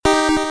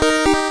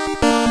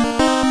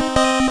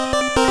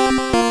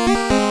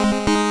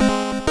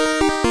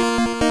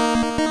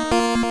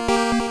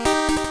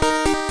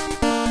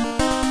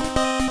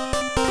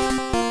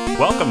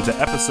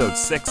episode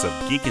 6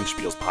 of Geek and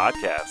Spiel's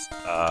podcast.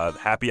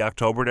 Happy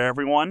October to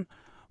everyone.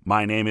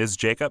 My name is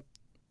Jacob.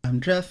 I'm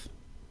Jeff.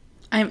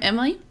 I'm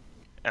Emily.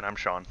 And I'm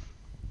Sean.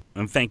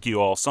 And thank you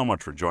all so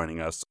much for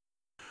joining us.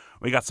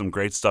 We got some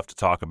great stuff to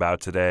talk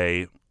about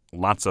today.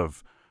 Lots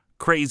of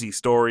crazy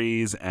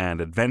stories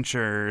and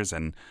adventures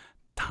and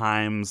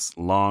times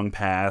long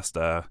past,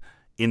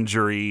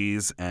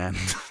 injuries and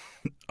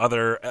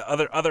other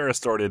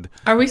assorted.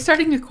 Are we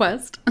starting a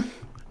quest?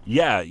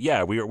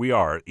 Yeah, we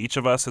are. Each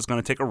of us is going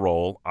to take a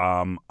role.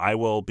 I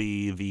will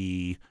be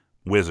the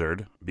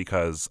wizard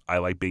because I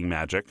like being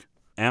magic.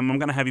 And I'm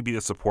going to have you be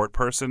the support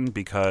person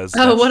because...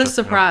 Oh, what a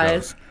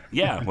surprise.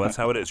 Yeah, well, that's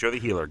how it is. You're the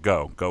healer.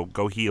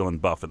 Go heal and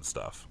buff and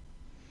stuff.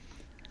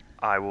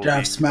 I will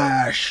Jeff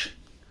Smash.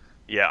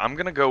 Yeah, I'm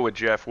going to go with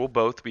Jeff. We'll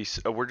both be...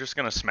 we're just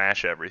going to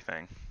smash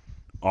everything.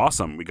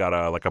 Awesome. We got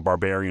a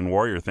barbarian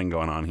warrior thing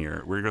going on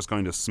here. We're just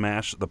going to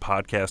smash the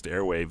podcast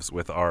airwaves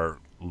with our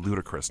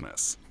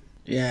ludicrousness.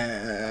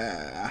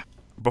 Yeah.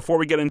 Before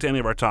we get into any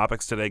of our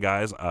topics today,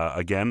 guys,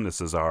 again, this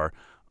is our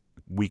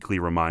weekly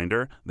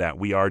reminder that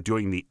we are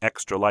doing the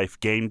Extra Life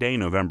Game Day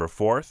November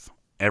 4th.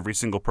 Every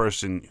single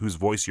person whose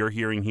voice you're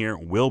hearing here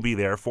will be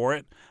there for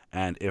it,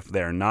 and if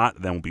they're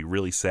not, then we'll be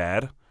really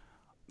sad.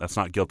 That's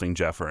not guilting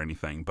Jeff or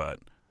anything, but...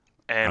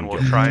 And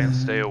we'll try and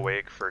stay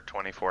awake for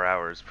 24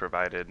 hours,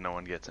 provided no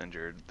one gets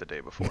injured the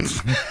day before.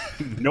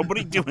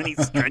 Nobody do any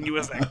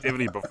strenuous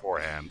activity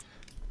beforehand.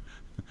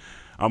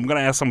 I'm going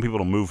to ask some people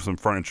to move some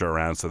furniture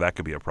around, so that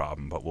could be a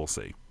problem, but we'll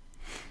see.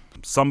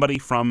 Somebody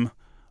from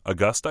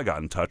Augusta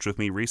got in touch with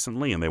me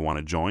recently, and they want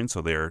to join,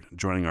 so they're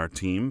joining our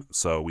team.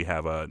 So we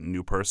have a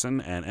new person.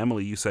 And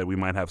Emily, you said we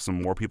might have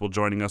some more people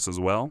joining us as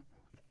well?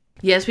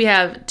 Yes, we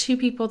have 2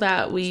 people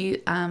that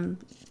we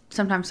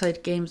sometimes play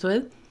games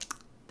with.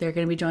 They're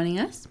going to be joining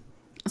us.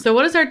 So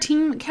what is our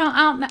team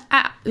count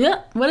at?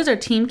 What is our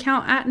team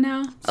count at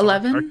now?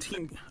 11? Our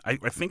team, I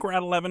think we're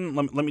at 11.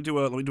 Let me do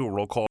a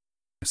roll call.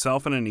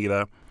 Myself and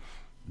Anita,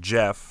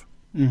 Jeff,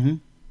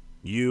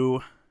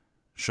 you,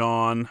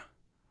 Sean,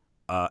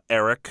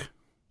 Eric,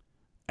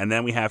 and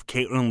then we have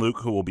Caitlin and Luke,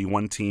 who will be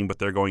one team, but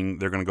they're going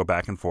to go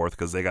back and forth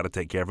because they got to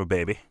take care of a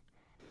baby.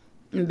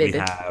 We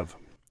have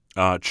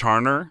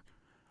Charner,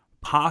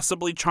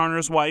 possibly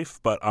Charner's wife,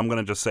 but I'm going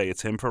to just say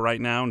it's him for right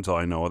now until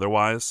I know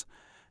otherwise.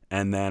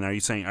 And then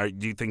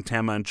do you think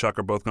Tama and Chuck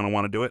are both going to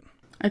want to do it?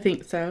 I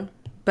think so.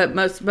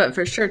 But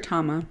for sure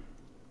Tama.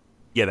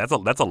 Yeah, that's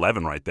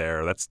 11 right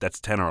there. That's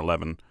 10 or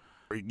 11.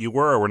 You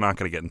were or we're not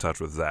going to get in touch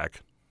with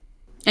Zach?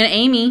 And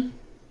Amy.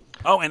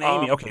 Oh, and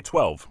Amy. Okay,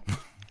 12.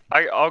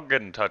 I'll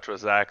get in touch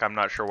with Zach. I'm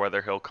not sure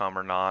whether he'll come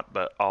or not,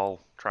 but I'll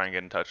try and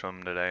get in touch with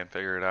him today and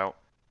figure it out.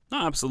 No,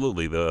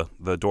 absolutely.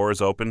 The door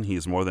is open.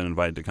 He's more than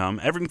invited to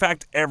come. In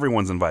fact,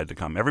 everyone's invited to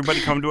come.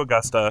 Everybody come to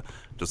Augusta.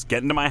 Just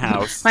get into my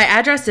house. My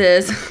address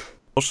is...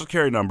 Social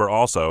security number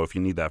also, if you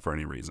need that for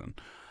any reason.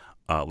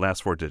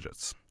 Last 4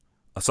 digits.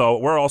 So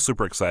we're all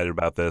super excited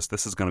about this.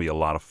 This is going to be a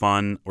lot of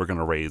fun. We're going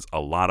to raise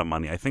a lot of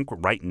money. I think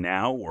right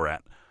now we're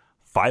at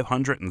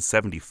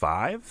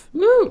 575.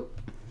 Woo!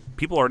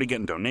 People are already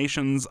getting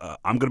donations.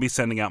 I'm going to be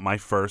sending out my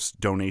first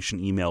donation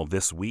email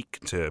this week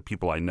to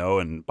people I know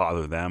and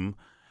bother them.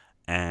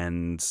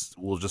 And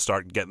we'll just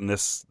start getting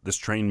this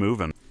train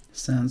moving.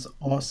 Sounds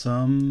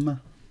awesome.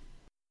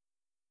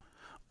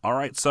 All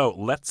right, so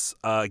let's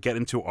get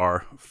into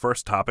our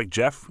first topic.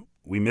 Jeff,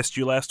 we missed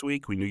you last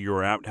week. We knew you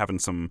were out having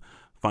some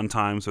fun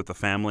times with the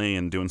family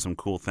and doing some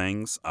cool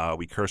things.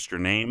 We cursed your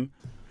name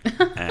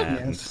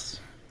and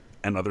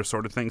and other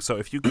sort of things. So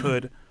if you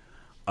could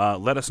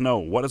let us know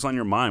what is on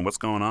your mind, what's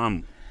going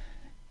on.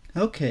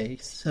 Okay,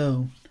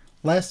 so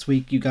last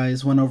week you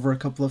guys went over a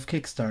couple of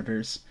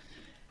Kickstarters,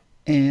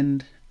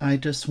 and I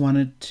just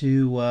wanted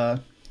to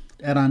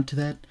add on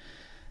to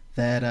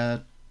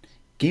that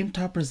Game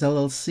Toppers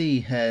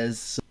LLC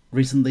has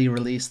recently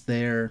released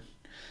their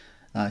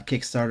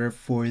Kickstarter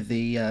for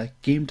the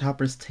Game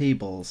Toppers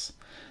tables.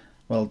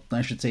 Well,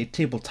 I should say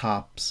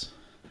tabletops.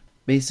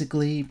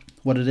 Basically,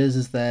 what it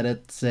is that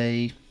it's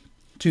a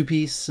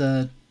 2-piece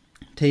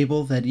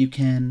table that you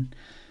can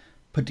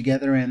put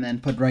together and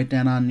then put right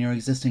down on your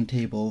existing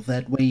table.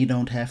 That way you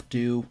don't have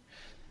to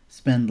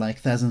spend like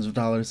thousands of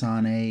dollars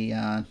on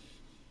a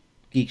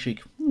Geek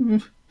Chic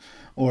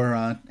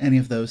or any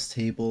of those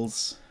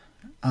tables.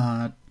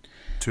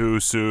 Too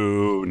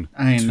soon.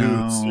 I Too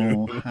know.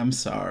 soon. I'm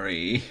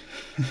sorry.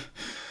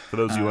 For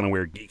those of you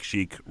unaware, Geek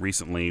Chic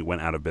recently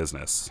went out of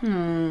business.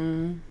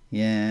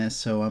 Yeah,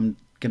 so I'm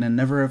gonna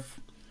never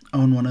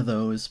own one of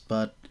those,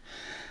 but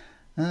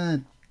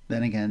then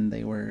again,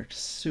 they were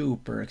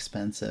super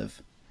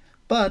expensive.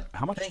 But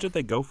How much did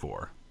they go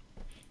for?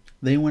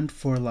 they went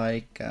for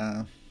like,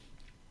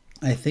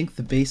 I think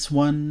the base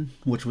one,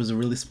 which was a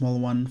really small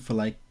one, for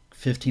like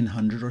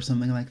 1,500 or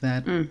something like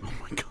that. Oh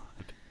my god.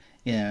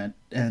 Yeah,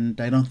 and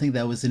I don't think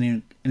that was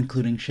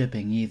including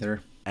shipping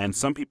either. And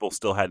some people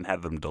still hadn't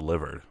had them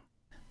delivered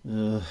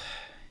Ugh,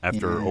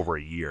 after yeah. over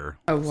a year.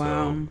 Oh,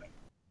 wow. So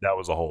that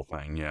was a whole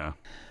thing, yeah.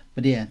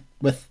 But yeah,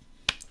 with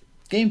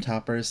Game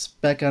Toppers,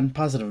 back on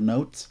positive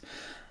notes,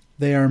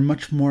 they are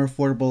much more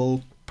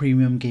affordable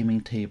premium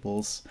gaming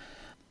tables.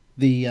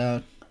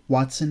 The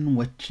Watson,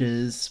 which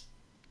is,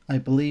 I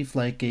believe,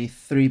 like a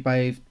 3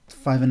 by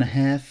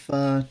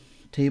 5.5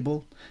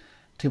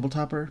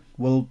 tabletopper,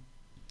 will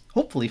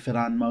hopefully fit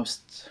on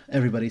most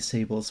everybody's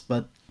tables,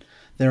 but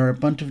there are a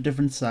bunch of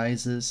different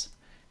sizes,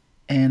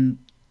 and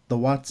the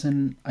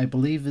Watson, I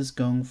believe, is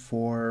going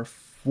for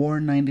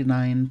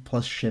 $4.99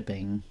 plus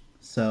shipping.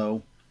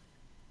 So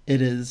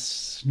it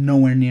is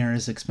nowhere near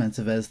as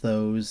expensive as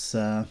those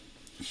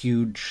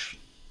huge,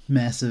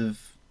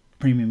 massive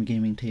premium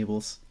gaming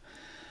tables.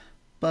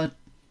 But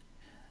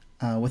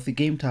with the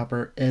Game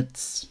Topper,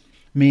 it's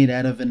made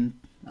out of an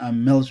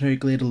military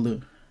grade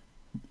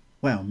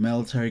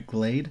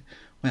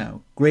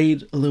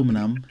grade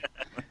aluminum.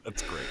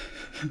 That's great.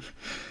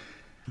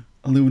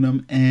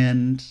 Aluminum,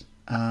 and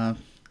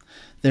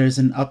there's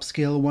an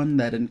upscale one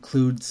that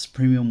includes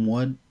premium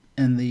wood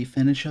in the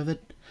finish of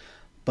it,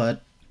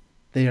 but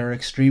they are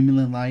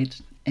extremely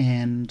light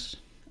and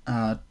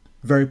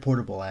very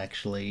portable,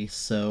 actually.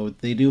 So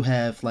they do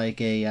have like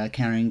a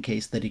carrying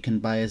case that you can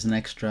buy as an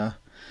extra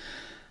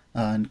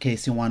in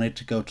case you wanted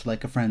to go to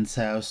like a friend's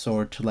house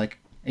or to like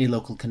a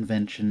local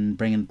convention,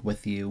 bring it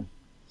with you.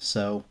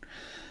 So,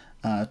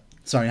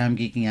 sorry, I'm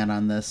geeking out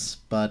on this,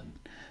 but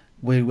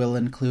we will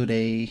include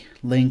a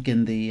link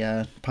in the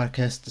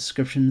podcast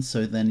description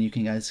so then you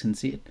guys can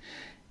see it.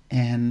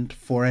 And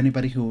for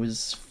anybody who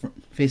is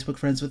Facebook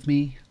friends with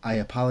me, I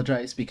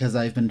apologize because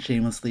I've been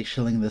shamelessly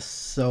shilling this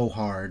so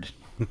hard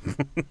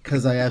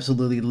because I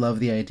absolutely love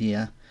the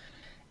idea.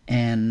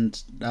 And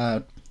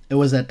it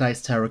was at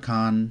Dice Tower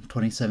Con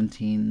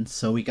 2017,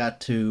 so we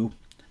got to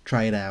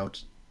try it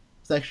out.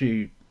 It's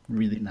actually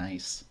really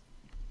nice.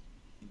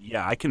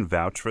 Yeah, I can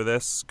vouch for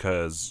this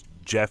because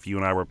Jeff, you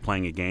and I were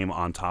playing a game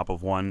on top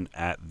of one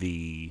at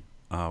the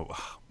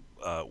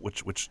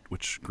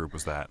which group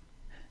was that?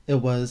 It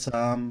was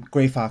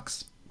Gray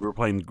Fox. We were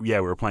playing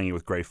it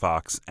with Gray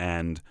Fox,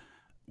 and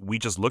we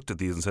just looked at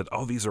these and said,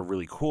 "Oh, these are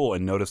really cool,"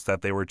 and noticed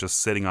that they were just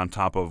sitting on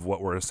top of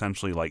what were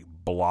essentially like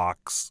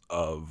blocks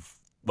of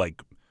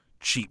like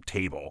cheap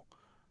table,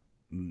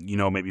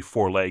 maybe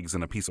 4 legs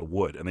and a piece of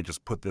wood, and they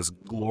just put this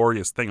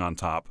glorious thing on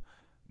top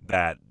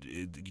that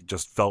it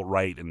just felt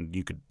right, and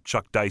you could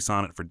chuck dice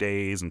on it for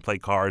days and play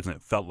cards, and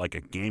it felt like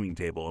a gaming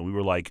table. And we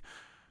were like,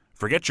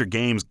 forget your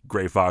games,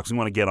 Gray Fox, we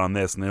want to get on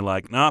this. And they're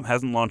like, no, it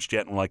hasn't launched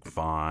yet. And we're like,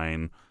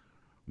 fine.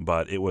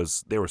 But they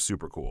were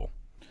super cool.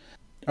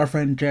 Our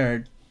friend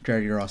Jared,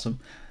 you're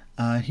awesome.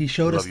 He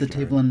showed us the Jared.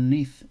 table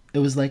underneath. It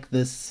was like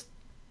this,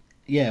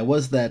 it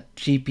was that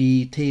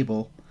cheapy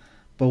table,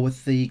 but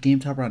with the Game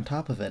Topper on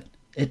top of it,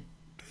 it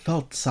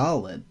felt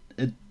solid.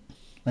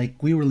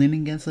 Like, we were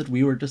leaning against it,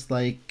 we were just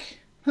like,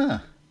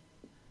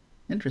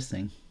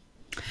 interesting.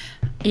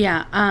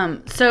 Yeah,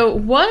 so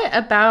what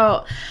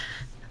about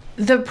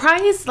the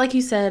price, like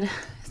you said,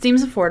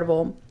 seems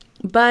affordable,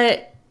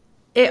 but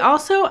it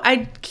also,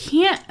 I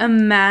can't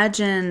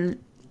imagine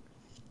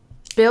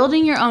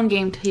building your own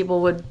game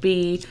table would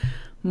be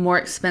more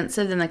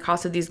expensive than the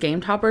cost of these game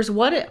toppers.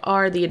 What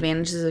are the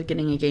advantages of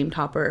getting a game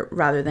topper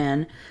rather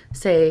than,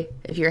 say,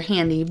 if you're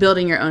handy,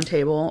 building your own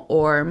table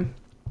or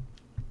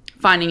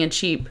finding a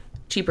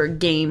cheaper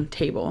game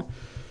table?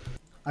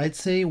 I'd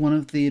say one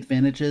of the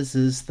advantages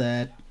is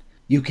that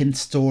you can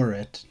store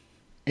it.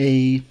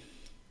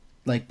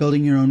 Like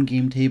building your own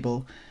game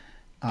table,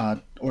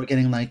 or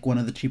getting like one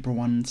of the cheaper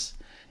ones,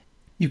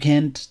 you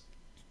can't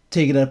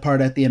take it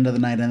apart at the end of the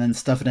night and then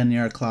stuff it in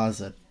your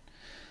closet.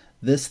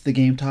 The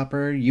Game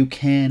Topper, you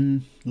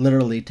can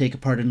literally take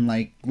apart in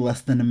like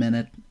less than a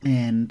minute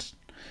and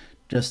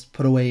just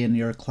put away in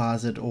your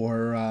closet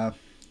or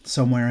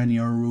somewhere in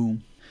your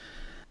room.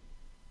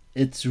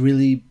 It's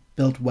really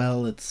built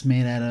well. It's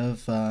made out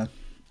of,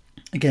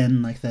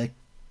 again, like that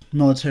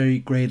military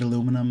grade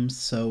aluminum,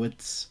 so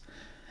it's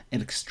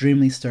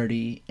extremely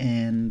sturdy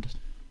and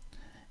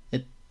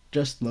it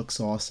just looks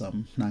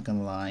awesome, not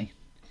gonna lie.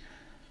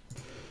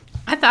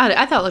 I thought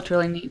it looked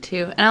really neat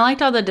too, and I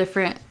liked all the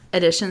different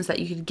additions that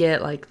you could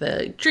get, like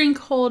the drink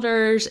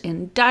holders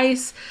and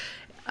dice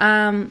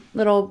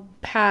little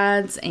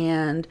pads,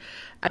 and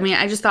I mean,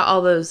 I just thought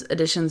all those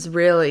additions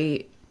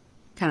really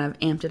kind of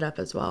amped it up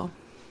as well.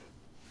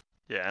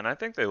 Yeah, and I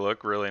think they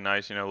look really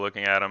nice,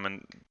 looking at them,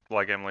 and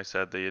like Emily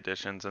said, the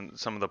additions and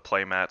some of the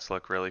play mats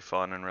look really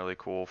fun and really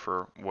cool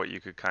for what you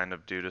could kind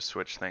of do to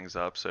switch things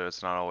up, so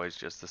it's not always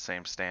just the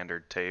same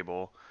standard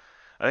table.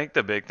 I think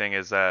the big thing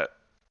is that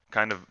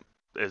kind of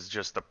is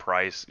just the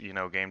price.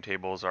 Game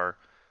tables are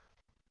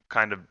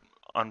kind of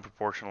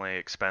unproportionately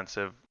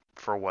expensive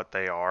for what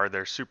they are.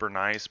 They're super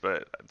nice,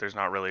 but there's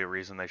not really a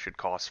reason they should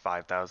cost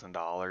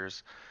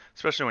 $5,000.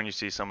 Especially when you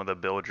see some of the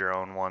build your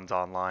own ones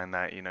online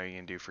that you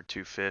can do for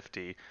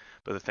 $250.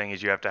 But the thing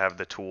is, you have to have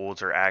the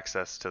tools or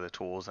access to the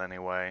tools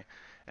anyway,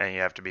 and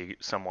you have to be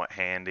somewhat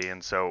handy.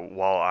 And so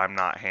while I'm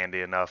not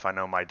handy enough, I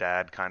know my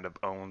dad kind of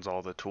owns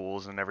all the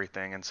tools and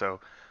everything. And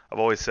so I've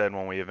always said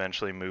when we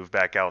eventually move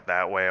back out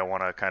that way, I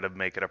want to kind of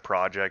make it a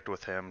project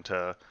with him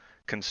to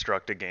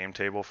construct a game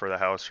table for the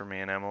house for me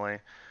and Emily.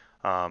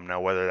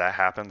 Now, whether that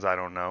happens, I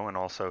don't know. And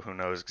also, who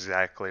knows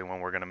exactly when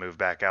we're going to move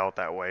back out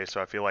that way.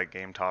 So I feel like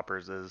Game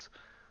Toppers is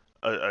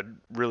a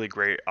really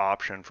great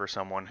option for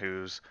someone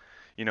who's,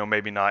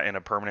 maybe not in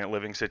a permanent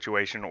living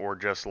situation or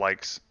just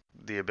likes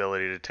the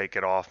ability to take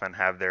it off and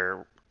have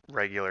their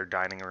regular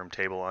dining room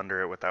table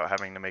under it without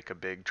having to make a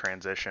big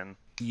transition.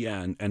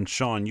 Yeah, and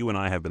Sean, you and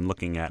I have been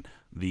looking at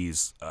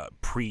these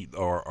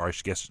or I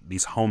guess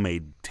these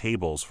homemade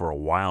tables for a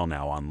while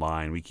now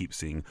online. We keep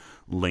seeing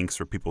links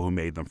for people who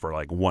made them for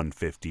like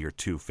 $150 or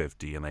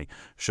 $250, and they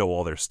show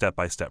all their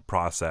step-by-step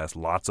process.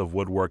 Lots of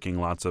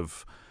woodworking, lots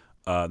of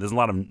there's a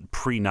lot of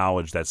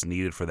pre-knowledge that's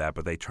needed for that,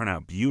 but they turn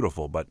out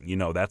beautiful. But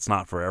that's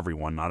not for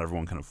everyone. Not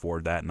everyone can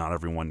afford that. Not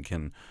everyone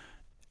can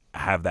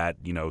have that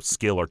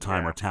skill or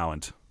time or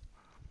talent.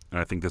 And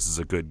I think this is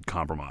a good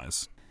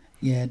compromise.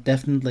 Yeah,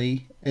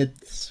 definitely.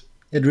 It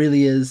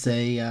really is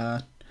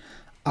a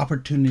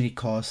opportunity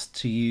cost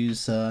to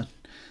use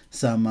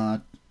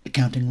some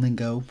accounting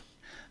lingo,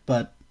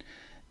 but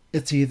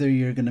it's either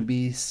you're going to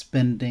be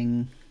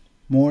spending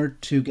more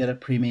to get a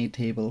pre-made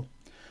table,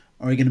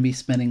 or you're going to be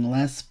spending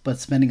less but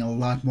spending a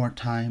lot more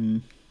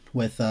time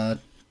with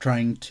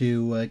trying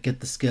to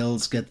get the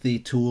skills, get the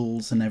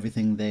tools and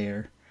everything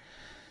there.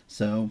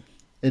 So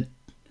it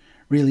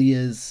really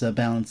is a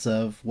balance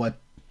of what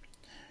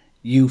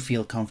you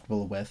feel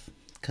comfortable with,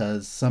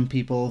 because some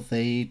people,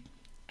 they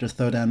just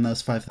throw down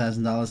those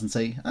 $5,000 and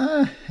say,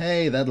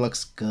 hey, that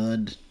looks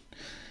good.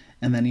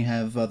 And then you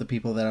have other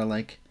people that are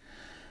like,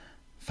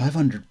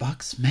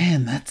 $500,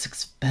 man, that's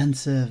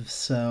expensive.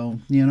 So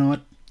you know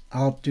what,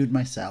 I'll do it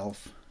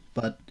myself.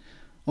 But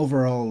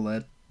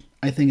overall,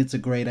 I think it's a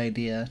great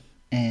idea,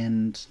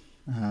 and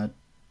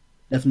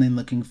definitely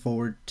looking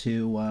forward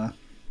to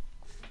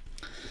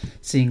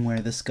seeing where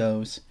this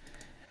goes.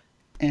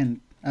 And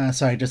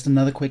sorry, just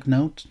another quick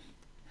note.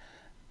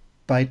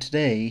 By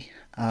today,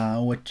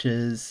 which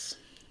is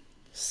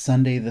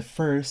Sunday the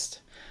 1st,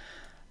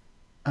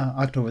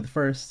 October the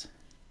 1st,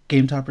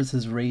 Game Toppers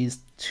has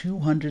raised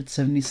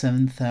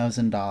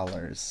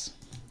 $277,000.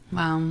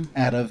 Wow.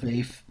 Out of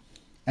a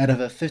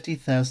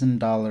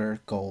 $50,000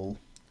 goal.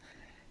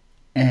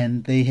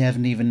 And they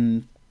haven't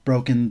even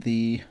broken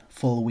the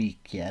full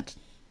week yet.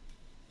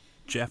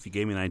 Jeff, you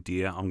gave me an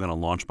idea. I'm going to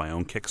launch my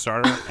own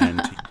Kickstarter,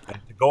 and to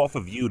go off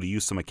of you, to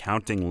use some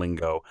accounting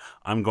lingo,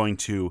 I'm going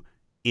to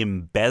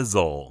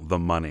embezzle the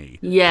money.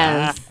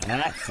 Yes.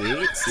 See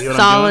what Solid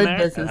I'm doing there?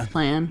 business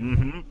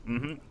plan.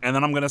 And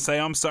then I'm going to say,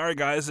 I'm sorry,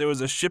 guys, there was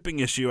a shipping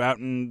issue out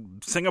in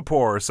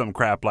Singapore or some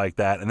crap like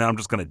that, and then I'm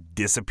just going to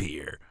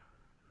disappear.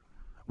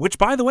 Which,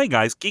 by the way,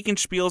 guys, Geek and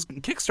Spiel's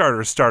Kickstarter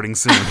is starting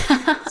soon.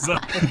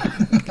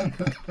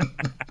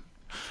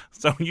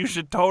 So you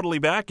should totally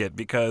back it,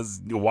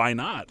 because why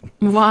not?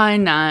 Why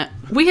not?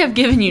 We have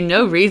given you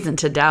no reason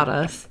to doubt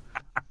us.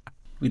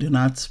 We do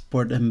not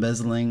support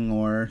embezzling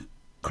or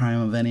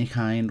crime of any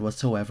kind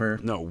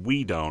whatsoever. No,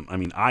 we don't. I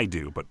mean, I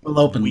do, but well,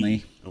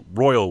 openly.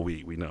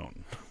 We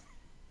don't.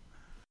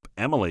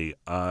 Emily,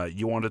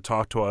 you want to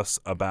talk to us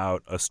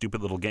about a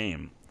stupid little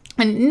game.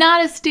 And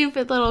not a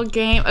stupid little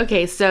game.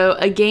 Okay, so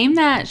a game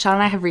that Sean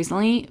and I have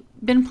recently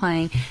been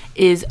playing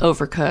is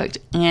Overcooked.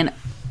 And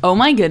oh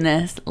my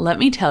goodness, let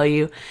me tell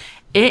you,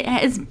 it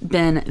has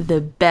been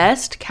the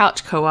best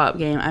couch co-op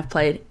game I've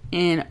played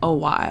in a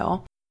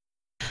while.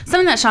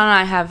 Something that Sean and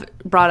I have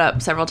brought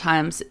up several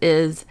times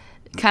is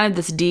kind of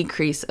this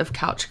decrease of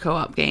couch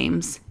co-op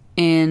games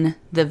in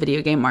the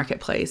video game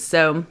marketplace.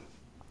 So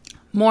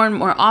more and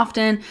more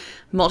often,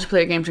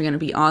 multiplayer games are going to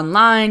be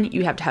online.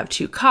 You have to have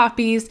 2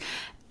 copies.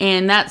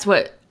 And that's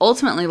what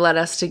ultimately led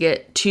us to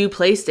get 2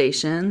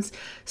 PlayStations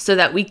so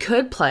that we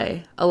could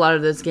play a lot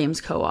of those games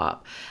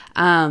co-op.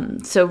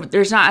 So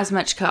there's not as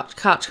much couch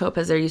co-op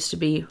as there used to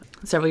be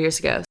several years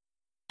ago.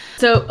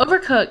 So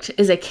Overcooked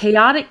is a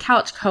chaotic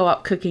couch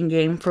co-op cooking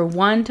game for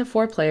 1 to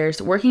 4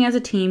 players. Working as a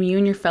team, you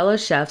and your fellow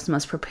chefs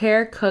must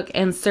prepare, cook,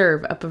 and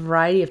serve up a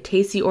variety of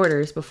tasty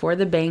orders before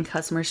the Bang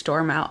customers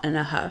storm out in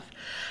a huff.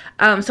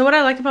 So what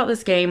I like about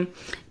this game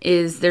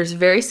is there's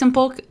very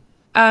simple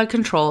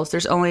controls.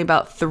 There's only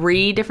about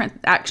 3 different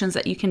actions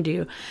that you can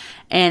do.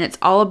 And it's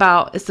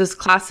those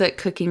classic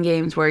cooking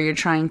games where you're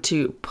trying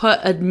to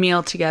put a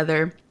meal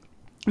together,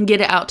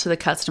 get it out to the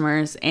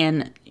customers,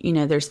 and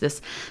there's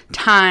this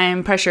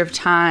pressure of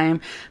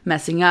time,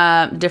 messing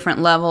up, different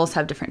levels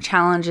have different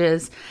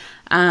challenges,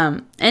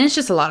 and it's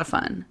just a lot of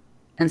fun.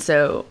 And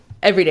so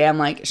every day I'm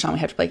like, Sean, we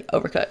have to play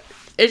Overcooked,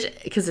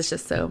 because it's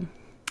just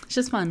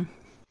fun.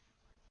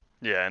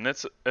 Yeah, and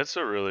it's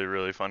a really,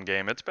 really fun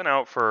game. It's been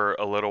out for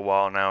a little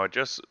while now. It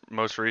just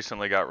most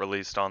recently got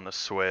released on the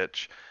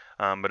Switch,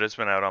 but it's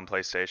been out on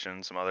PlayStation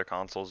and some other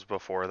consoles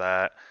before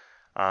that.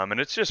 And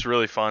it's just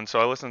really fun. So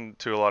I listen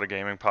to a lot of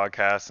gaming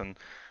podcasts, and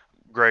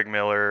Greg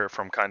Miller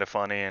from Kinda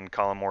Funny and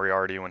Colin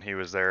Moriarty, when he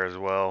was there as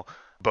well,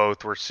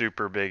 both were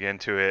super big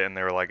into it, and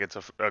they were like, it's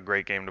a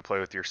great game to play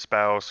with your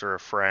spouse or a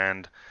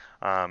friend.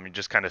 You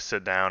just kind of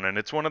sit down, and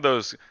it's one of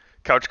those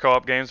couch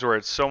co-op games where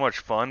it's so much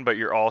fun, but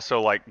you're also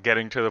like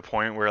getting to the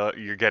point where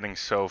you're getting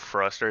so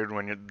frustrated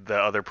when the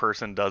other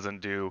person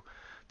doesn't do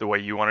the way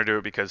you want to do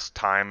it, because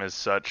time is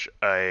such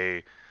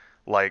a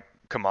like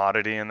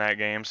commodity in that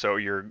game. So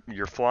you're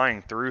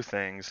flying through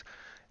things,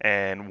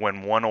 and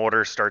when one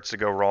order starts to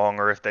go wrong,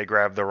 or if they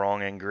grab the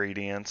wrong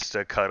ingredients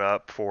to cut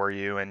up for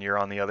you and you're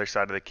on the other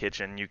side of the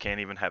kitchen, you can't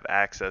even have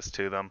access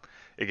to them,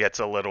 it gets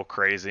a little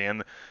crazy.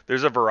 And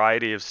there's a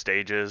variety of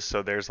stages.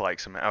 So there's like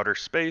some outer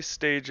space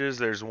stages,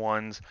 there's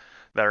ones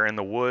that are in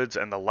the woods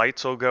and the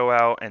lights will go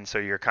out, and so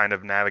you're kind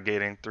of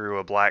navigating through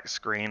a black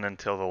screen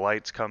until the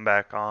lights come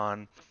back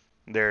on.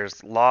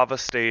 There's lava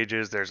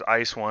stages, there's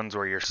ice ones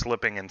where you're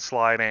slipping and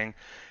sliding.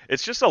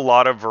 It's just a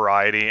lot of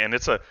variety, and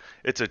it's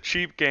a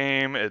cheap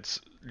game.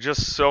 It's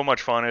just so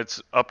much fun.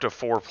 It's up to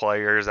 4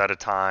 players at a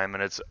time,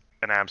 and it's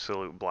an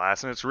absolute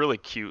blast, and it's really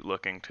cute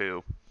looking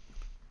too.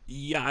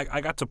 Yeah,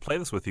 I got to play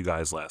this with you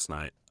guys last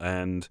night,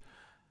 and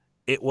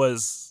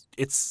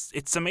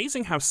it's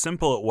amazing how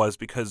simple it was,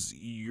 because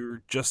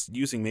you're just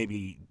using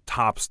maybe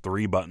tops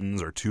 3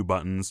 buttons or 2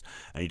 buttons,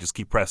 and you just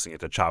keep pressing it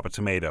to chop a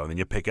tomato, and then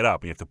you pick it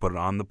up and you have to put it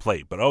on the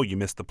plate. But you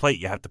missed the plate,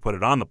 you have to put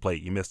it on the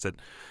plate. You missed it,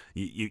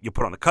 you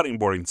put it on the cutting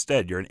board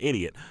instead. You're an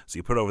idiot. So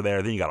you put it over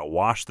there, then you got to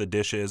wash the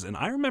dishes. And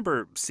I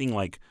remember seeing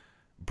like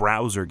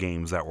browser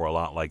games that were a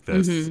lot like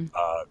this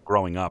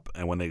growing up,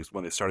 and when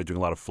they started doing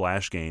a lot of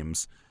flash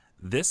games.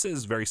 This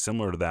is very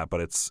similar to that,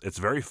 but it's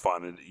very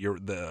fun, and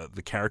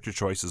the character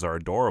choices are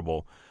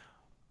adorable.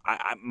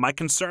 My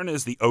concern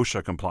is the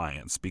OSHA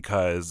compliance,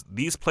 because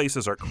these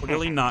places are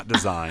clearly not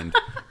designed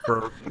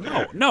for.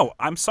 No,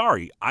 I'm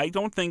sorry. I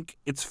don't think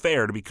it's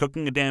fair to be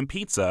cooking a damn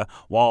pizza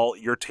while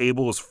your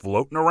table is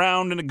floating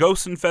around in a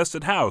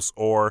ghost-infested house,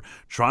 or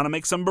trying to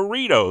make some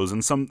burritos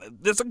and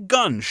there's a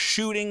gun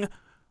shooting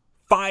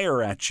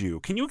fire at you.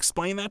 Can you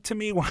explain that to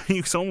me? Why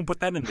someone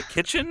put that in the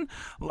kitchen?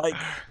 Like.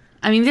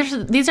 I mean,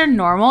 these are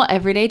normal,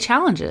 everyday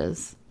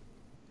challenges.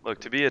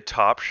 Look, to be a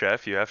top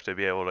chef, you have to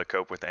be able to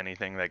cope with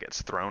anything that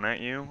gets thrown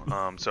at you.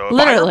 So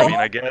Literally. I mean,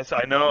 I guess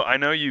I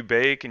know you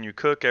bake and you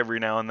cook every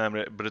now and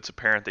then, but it's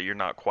apparent that you're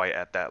not quite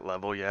at that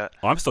level yet.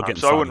 Well, I'm still getting.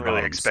 So I wouldn't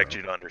really expect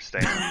you to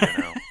understand.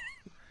 You know.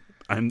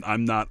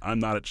 I'm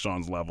not at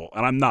Sean's level,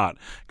 and I'm not,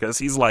 because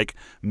he's like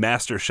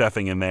master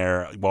chefing in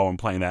there while I'm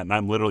playing that, and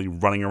I'm literally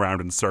running around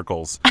in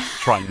circles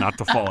trying not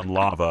to fall in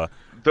lava.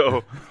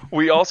 Though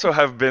we also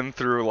have been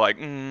through like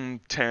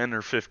 10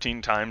 or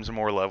 15 times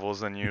more levels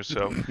than you,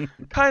 so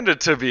kind of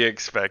to be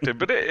expected.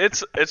 But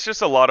it's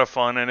just a lot of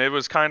fun, and it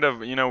was kind of,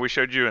 we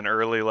showed you an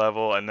early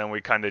level, and then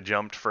we kind of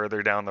jumped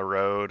further down the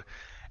road.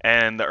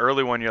 And the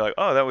early one, you're like,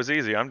 oh, that was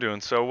easy. I'm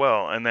doing so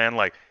well. And then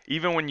like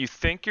even when you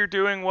think you're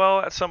doing well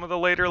at some of the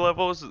later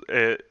levels,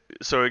 it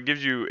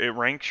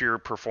ranks your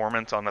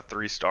performance on a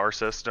 3-star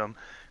system,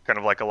 kind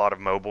of like a lot of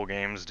mobile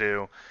games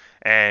do.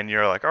 And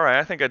you're like, all right,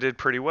 I think I did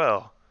pretty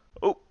well.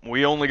 Oh,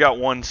 we only got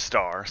 1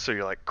 star. So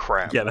you're like,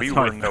 crap, yeah, we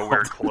were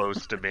nowhere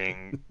close to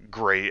being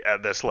great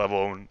at this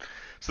level. And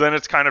so then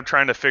it's kind of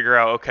trying to figure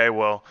out, okay,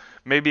 well,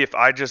 maybe if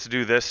I just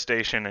do this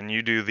station and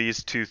you do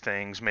these 2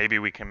 things, maybe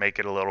we can make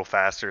it a little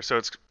faster.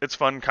 So it's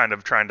fun kind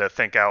of trying to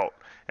think out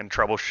and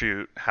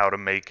troubleshoot how to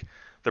make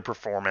the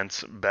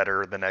performance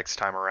better the next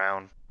time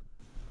around.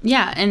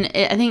 Yeah, and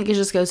I think it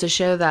just goes to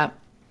show that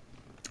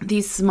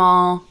these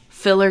small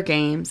filler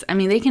games, I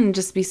mean, they can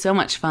just be so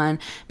much fun,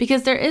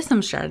 because there is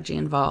some strategy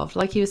involved.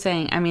 Like he was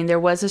saying, I mean, there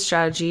was a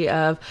strategy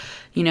of,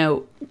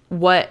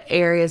 what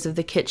areas of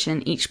the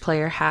kitchen each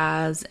player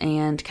has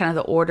and kind of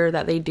the order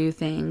that they do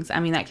things.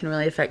 I mean, that can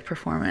really affect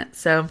performance.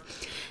 So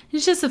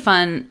it's just a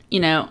fun,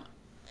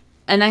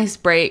 a nice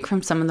break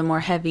from some of the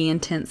more heavy,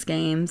 intense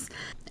games.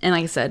 And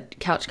like I said,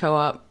 couch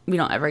co-op, we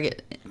don't ever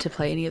get to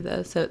play any of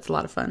those, so it's a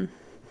lot of fun.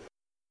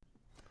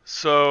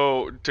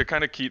 So to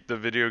kind of keep the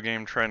video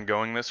game trend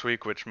going this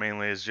week, which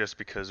mainly is just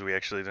because we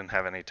actually didn't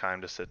have any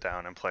time to sit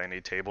down and play any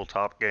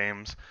tabletop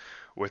games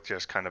with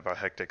just kind of a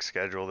hectic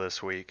schedule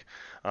this week,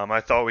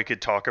 I thought we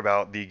could talk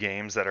about the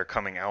games that are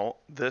coming out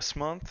this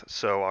month.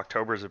 So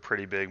October is a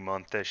pretty big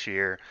month this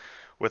year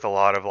with a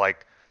lot of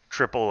like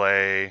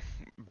AAA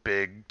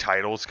big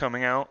titles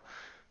coming out.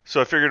 So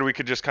I figured we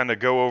could just kind of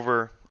go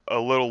over a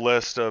little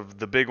list of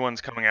the big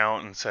ones coming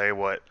out and say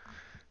what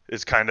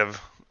is kind of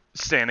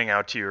standing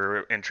out to you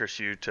or interests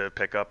you to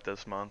pick up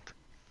this month.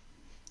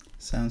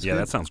 Sounds good. Yeah,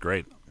 that sounds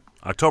great.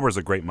 October is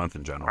a great month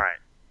in general. All right.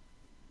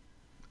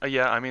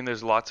 Yeah, I mean,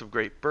 there's lots of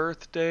great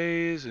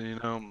birthdays,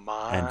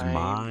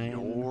 mine,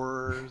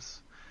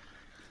 yours.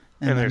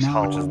 And there's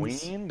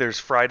Halloween. There's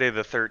Friday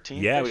the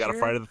 13th. Yeah, we got a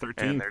Friday the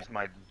 13th. And there's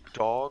my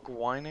dog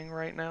whining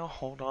right now.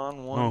 Hold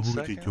on one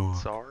second.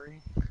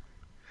 Sorry.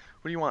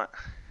 What do you want?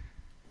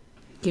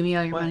 Give me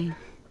all your money.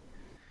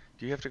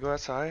 Do you have to go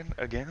outside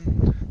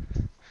again?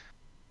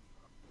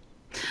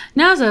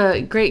 Now's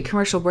a great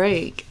commercial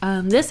break.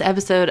 This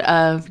episode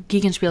of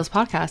Geek and Spiel's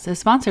podcast is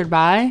sponsored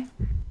by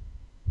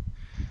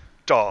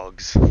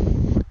dogs.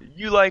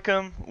 You like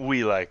them,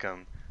 we like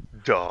them.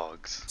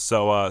 Dogs.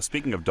 So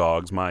speaking of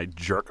dogs, my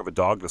jerk of a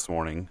dog this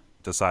morning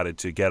decided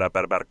to get up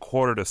at about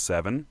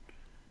 6:45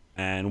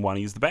 and want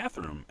to use the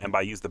bathroom. And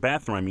by use the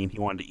bathroom, I mean he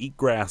wanted to eat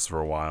grass for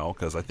a while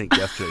because I think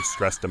yesterday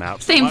stressed him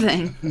out so Same much.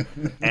 thing.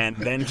 And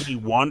then he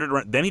wandered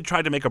around. Then he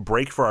tried to make a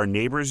break for our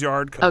neighbor's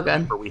yard. Oh, good.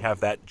 Remember, we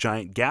have that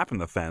giant gap in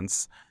the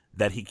fence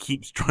that he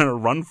keeps trying to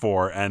run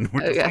for, and we're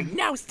just Okay. like,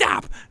 no,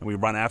 stop! And we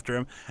run after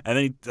him, and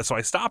then so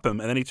I stop him,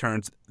 and then he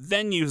turns,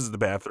 then uses the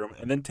bathroom,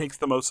 and then takes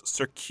the most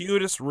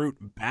circuitous route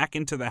back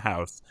into the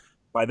house.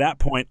 By that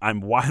point, I'm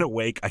wide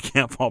awake. I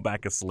can't fall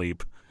back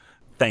asleep.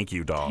 Thank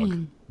you,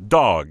 dog.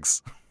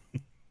 Dogs.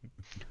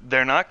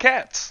 They're not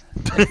cats.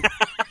 That's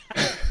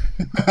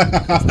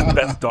the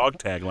best dog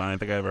tagline I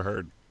think I ever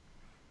heard.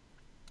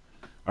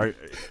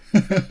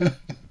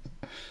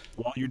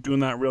 While you're doing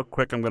that real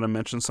quick, I'm going to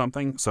mention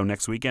something. So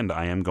next weekend,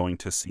 I am going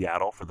to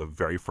Seattle for the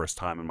very first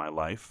time in my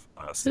life.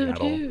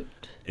 Seattle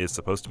is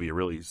supposed to be a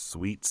really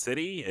sweet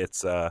city.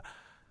 It's I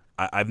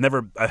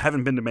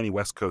haven't been to many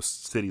West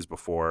Coast cities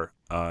before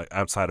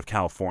outside of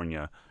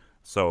California.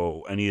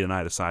 So Anita and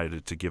I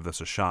decided to give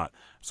this a shot.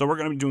 So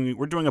we're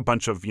doing a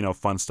bunch of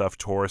fun stuff,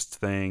 tourist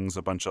things,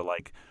 a bunch of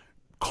like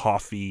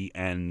coffee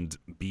and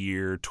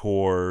beer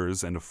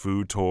tours and a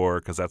food tour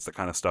because that's the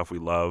kind of stuff we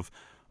love.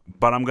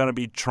 But I'm going to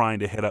be trying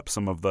to hit up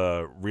some of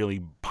the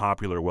really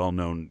popular,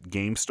 well-known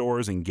game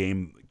stores and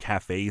game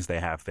cafes they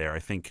have there. I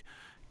think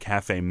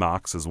Cafe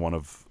Mox is one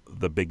of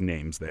the big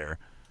names there.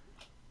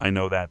 I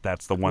know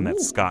that's the one that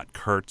Scott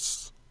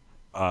Kurtz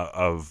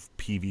of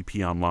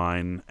PvP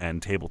Online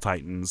and Table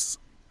Titans,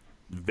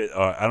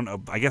 I don't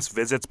know, I guess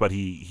visits, but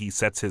he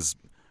sets his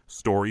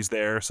stories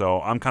there.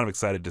 So I'm kind of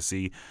excited to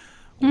see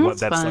what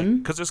that's fun.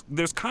 like, because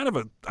there's kind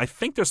of I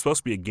think there's supposed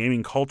to be a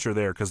gaming culture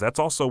there because that's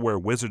also where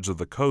Wizards of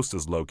the Coast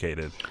is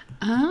located.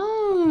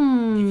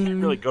 Oh. You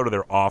can't really go to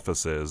their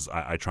offices.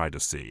 I tried to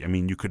see. I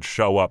mean, you could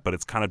show up, but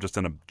it's kind of just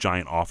in a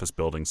giant office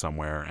building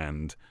somewhere,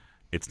 and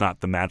it's not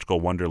the magical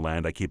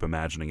wonderland I keep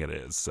imagining it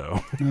is.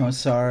 So Oh,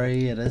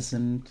 sorry, it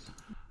isn't.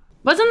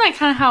 Wasn't that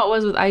kind of how it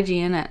was with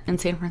IGN in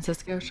San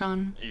Francisco,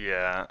 Sean?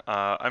 Yeah,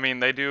 I mean,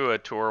 they do a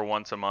tour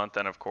once a month,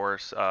 and of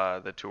course,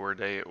 the tour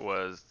date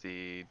was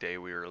the day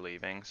we were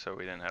leaving, so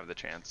we didn't have the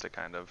chance to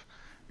kind of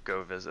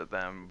go visit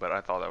them, but I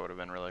thought that would have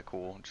been really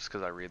cool, just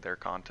because I read their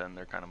content.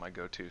 They're kind of my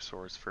go-to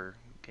source for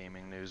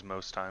gaming news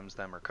most times,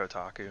 them or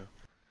Kotaku.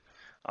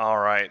 All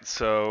right,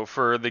 so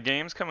for the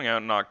games coming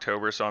out in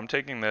October, so I'm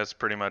taking this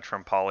pretty much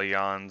from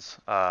Polygon's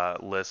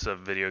list of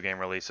video game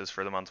releases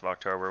for the month of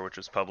October, which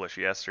was published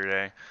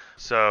yesterday.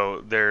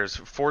 So there's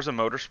Forza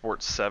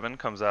Motorsport 7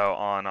 comes out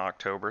on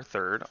October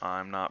 3rd.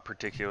 I'm not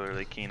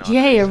particularly keen on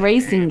Yay, a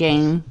racing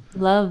games.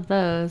 game. Love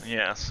those.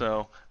 Yeah,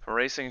 so if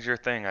racing's your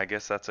thing, I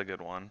guess that's a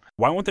good one.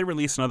 why won't they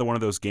release another one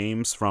of those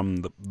games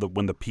from the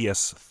when the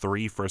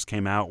PS3 first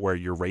came out, where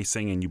you're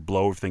racing and you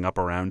blow everything up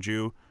around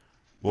you?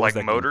 What was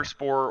Like that game?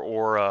 Motorsport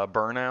or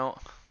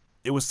Burnout?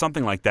 It was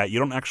something like that. You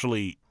don't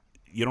actually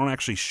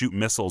shoot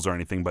missiles or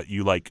anything, but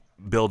you like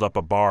build up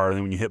a bar, and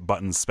then when you hit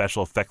buttons,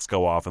 special effects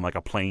go off, and like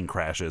a plane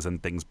crashes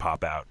and things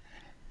pop out.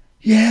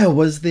 Yeah, it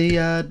was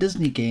the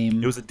Disney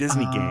game. It was a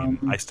Disney game.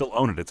 I still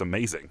own it. It's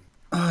amazing.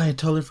 I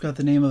totally forgot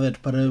the name of it,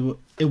 but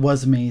it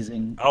was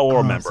amazing. I'll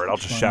remember so it. I'll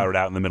much just fun. shout it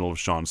out in the middle of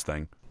Sean's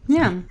thing.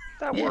 Yeah.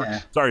 That Yeah.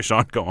 works. Sorry,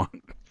 Sean. Go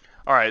on.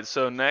 All right,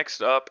 so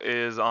next up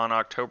is on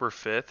October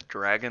 5th,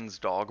 Dragon's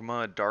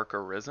Dogma Dark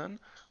Arisen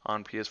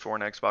on PS4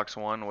 and Xbox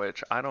One,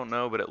 which I don't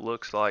know, but it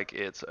looks like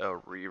it's a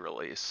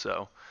re-release,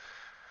 so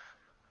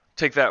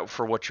take that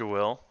for what you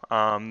will.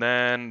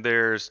 Then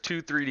there's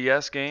two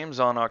 3DS games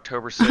on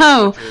October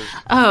 6th, which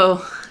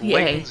is Yay.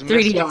 Layton's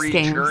 3DS Mystery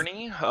games.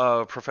 Journey,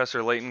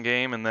 Professor Layton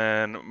game, and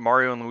then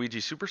Mario and Luigi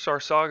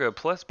Superstar Saga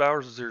plus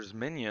Bowser's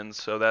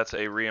Minions. So that's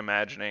a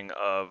reimagining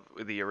of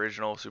the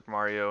original Super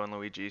Mario and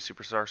Luigi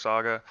Superstar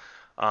Saga.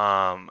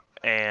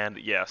 And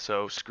yeah,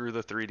 so screw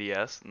the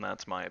 3DS, and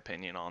that's my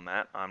opinion on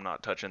that. I'm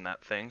not touching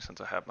that thing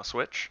since I have my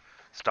Switch.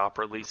 Stop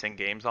releasing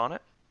games on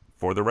it.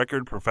 For the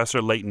record,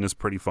 Professor Layton is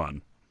pretty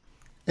fun.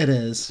 It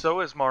is.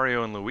 So is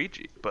Mario and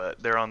Luigi,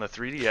 but they're on the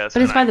 3DS.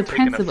 But it's and by I'm the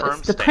taking a principle. firm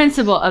It's the stance.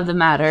 principle of the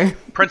matter.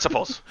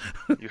 Principles.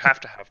 You have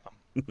to have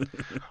them.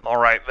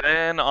 All right,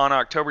 then on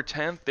October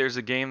 10th, there's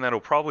a game that'll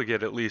probably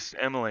get at least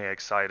Emily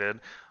excited.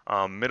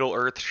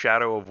 Middle-earth: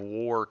 Shadow of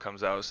War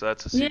comes out, so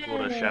that's a sequel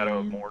to Shadow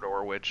of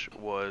Mordor, which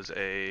was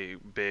a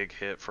big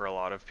hit for a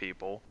lot of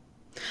people.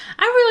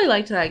 I really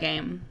liked that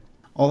game.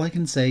 All I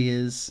can say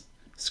is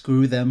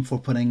screw them for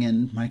putting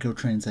in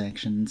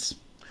microtransactions.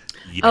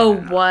 Yeah. Oh,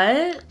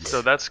 what?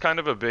 So that's kind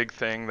of a big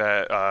thing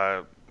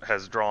that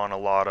has drawn a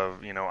lot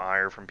of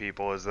ire from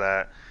people, is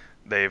that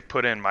they've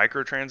put in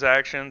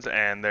microtransactions,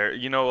 and they're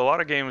a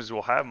lot of games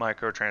will have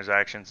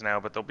microtransactions now,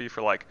 but they'll be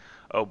for like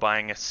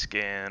buying a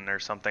skin or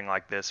something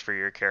like this for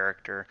your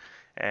character.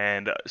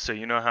 And so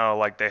how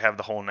like they have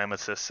the whole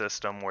Nemesis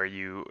system where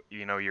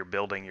you're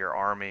building your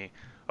army.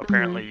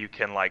 Apparently you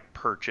can like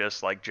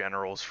purchase like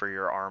generals for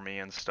your army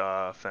and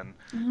stuff, and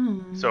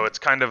so it's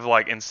kind of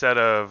like instead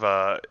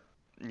of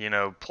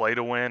play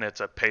to win,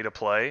 it's a pay to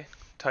play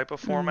type of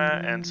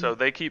format. And so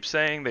they keep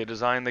saying they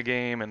designed the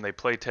game and they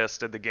play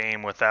tested the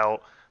game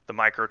without the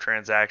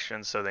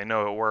microtransactions, so they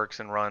know it works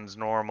and runs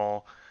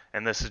normal.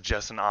 and this is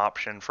just an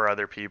option for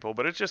other people.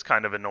 But it's just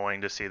kind of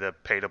annoying to see the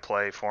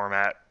pay-to-play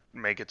format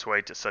make its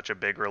way to such a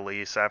big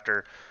release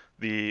after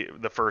the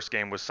first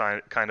game was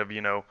kind of,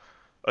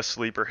 a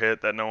sleeper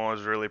hit that no one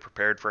was really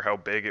prepared for how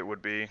big it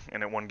would be,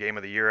 and it won Game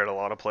of the Year at a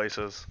lot of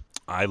places.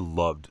 I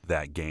loved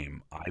that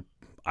game.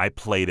 I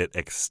played it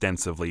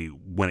extensively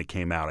when it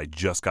came out. I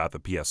just got the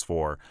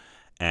PS4,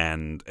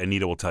 and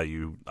Anita will tell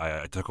you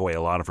I took away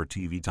a lot of her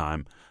TV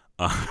time.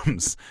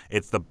 It's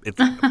the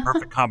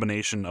perfect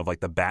combination of like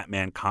the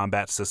Batman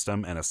combat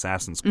system and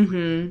Assassin's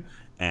Creed.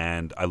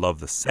 And I love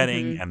the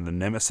setting, and the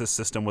Nemesis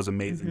system was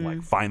amazing.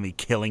 Like finally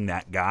killing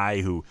that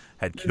guy who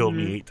had killed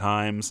me 8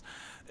 times.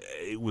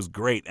 It was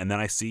great. And then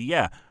I see,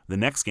 the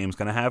next game's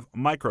going to have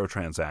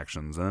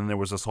microtransactions. And then there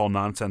was this whole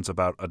nonsense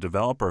about a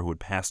developer who had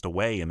passed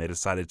away, and they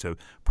decided to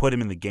put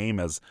him in the game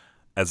as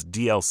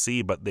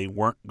DLC, but they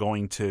weren't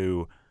going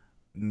to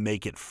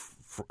make it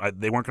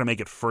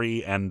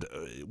free, and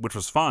which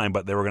was fine,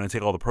 but they were going to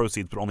take all the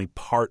proceeds, but only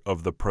part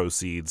of the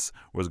proceeds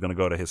was going to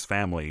go to his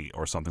family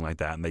or something like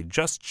that. And they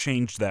just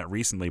changed that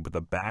recently, but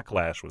the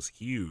backlash was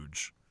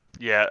huge.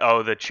 Yeah.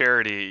 The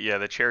charity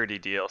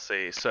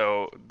DLC.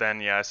 So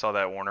then, I saw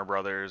that Warner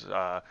Brothers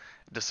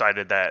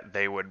decided that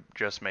they would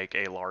just make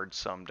a large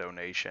sum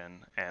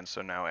donation, and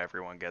so now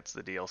everyone gets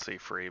the DLC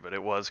free. But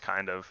it was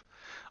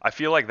I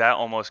feel like that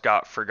almost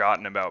got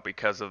forgotten about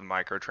because of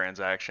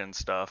microtransaction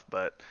stuff.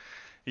 But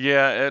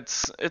yeah,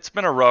 it's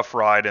been a rough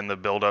ride in the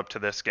build up to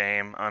this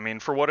game. I mean,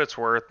 for what it's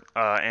worth,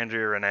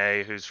 Andrea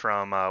Renee, who's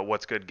from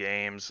What's Good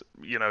Games,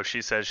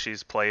 she says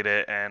she's played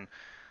it, and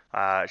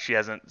she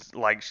hasn't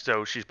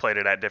she's played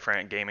it at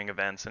different gaming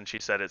events, and she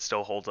said it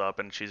still holds up,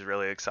 and she's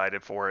really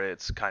excited for it.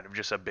 It's kind of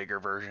just a bigger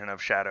version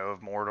of Shadow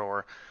of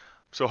Mordor.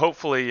 So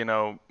hopefully,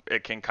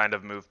 it can kind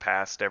of move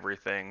past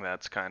everything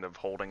that's kind of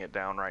holding it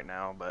down right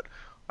now, but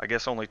I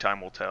guess only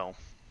time will tell.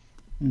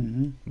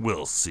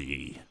 We'll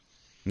see.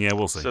 Yeah,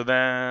 we'll see. So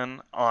then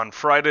on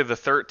Friday the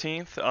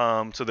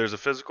 13th, so there's a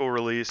physical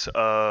release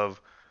of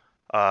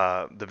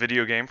the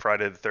video game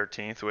Friday the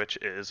 13th, which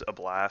is a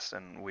blast,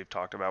 and we've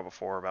talked about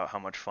before about how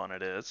much fun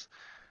it is.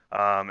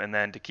 And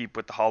then to keep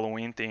with the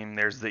Halloween theme,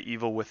 there's The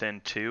Evil Within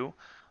 2,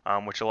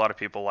 which a lot of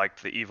people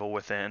liked The Evil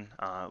Within.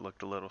 It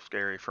looked a little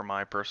scary for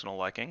my personal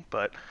liking,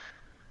 but,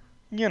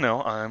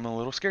 I'm a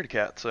little scaredy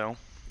cat, so.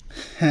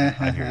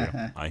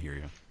 I hear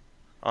you.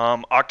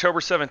 October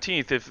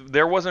 17th, if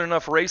there wasn't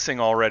enough racing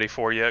already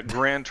for you,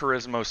 Gran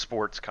Turismo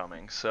Sport's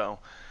coming, so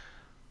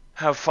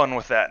have fun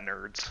with that,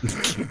 nerds.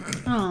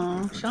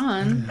 Oh,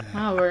 Sean.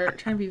 Wow, we're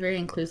trying to be very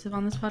inclusive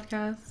on this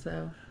podcast,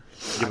 so.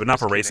 Yeah, but not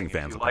for racing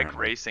fans. If you like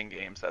racing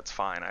games, that's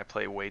fine. I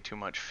play way too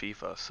much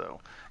FIFA, so,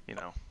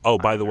 Oh,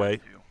 by the way,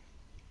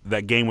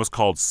 that game was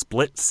called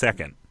Split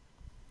Second.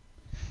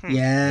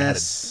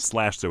 Yes.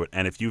 Slash through it.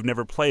 And if you've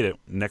never played it,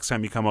 next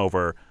time you come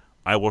over,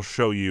 I will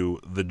show you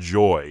the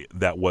joy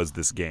that was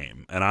this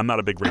game. And I'm not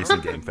a big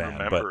racing game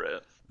fan, but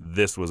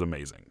this was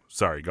amazing.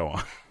 Sorry, go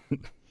on.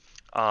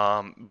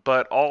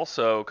 But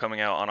also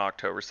coming out on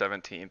October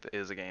 17th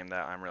is a game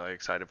that I'm really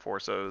excited for.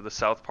 So the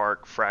South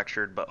Park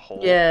Fractured But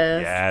Whole.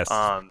 Yes.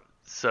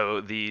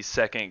 So the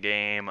second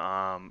game,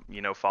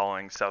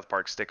 following South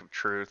Park Stick of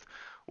Truth,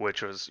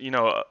 which was,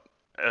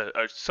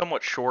 a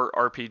somewhat short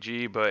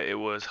RPG, but it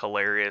was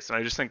hilarious. And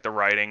I just think the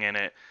writing in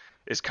it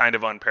is kind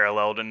of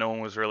unparalleled, and no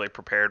one was really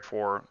prepared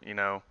for,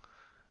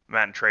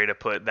 Matt and Trey to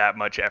put that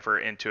much effort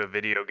into a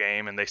video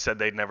game, and they said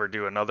they'd never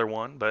do another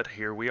one, but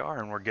here we are,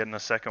 and we're getting a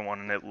second one,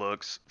 and it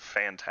looks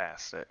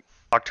fantastic.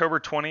 October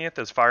 20th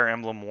is Fire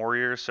Emblem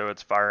Warriors, so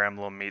it's Fire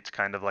Emblem meets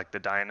kind of like the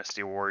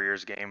Dynasty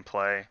Warriors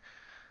gameplay.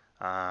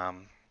 I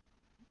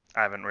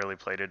haven't really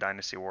played a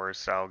Dynasty Warriors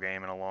style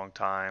game in a long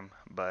time,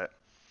 but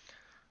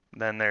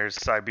then there's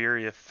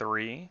Siberia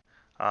 3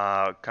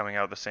 coming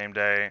out the same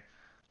day.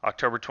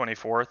 October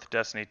 24th,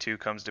 Destiny 2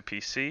 comes to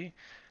PC.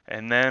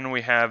 And then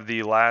we have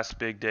the last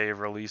big day of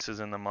releases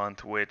in the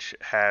month, which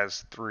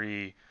has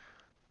 3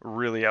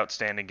 really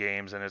outstanding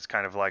games. And it's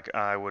kind of like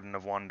I wouldn't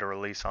have wanted to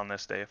release on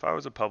this day if I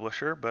was a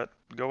publisher, but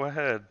go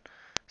ahead.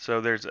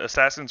 So there's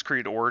Assassin's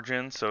Creed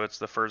Origins. So it's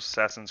the first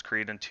Assassin's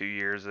Creed in 2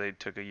 years. They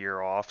took a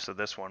year off. So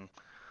this one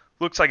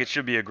looks like it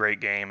should be a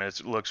great game.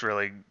 It looks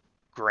really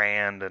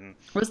grand and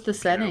what's the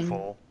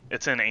beautiful. Setting?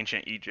 It's in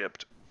ancient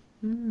Egypt.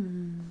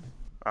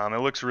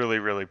 It looks really,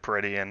 really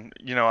pretty, and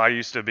I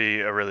used to be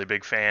a really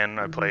big fan.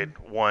 I played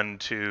 1,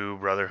 2,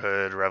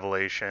 Brotherhood,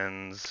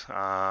 Revelations,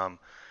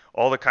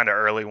 all the kind of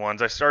early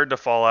ones. I started to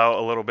fall out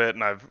a little bit,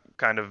 and I've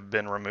kind of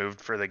been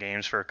removed for the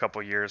games for a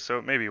couple years, so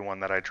it may be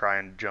one that I try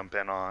and jump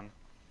in on.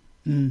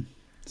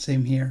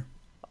 Same here.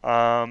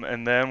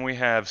 And then we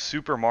have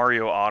Super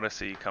Mario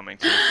Odyssey coming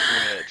to the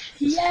Switch.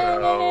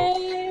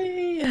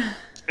 Yay! So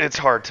it's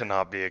hard to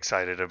not be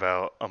excited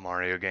about a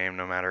Mario game,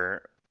 no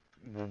matter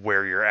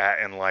where you're at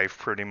in life,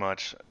 pretty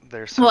much.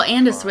 There's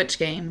and a Switch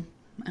game.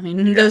 I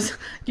mean, those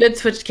good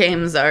Switch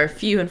games are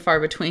few and far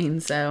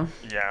between, so.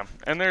 Yeah,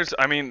 and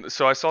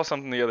so I saw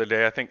something the other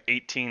day, I think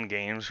 18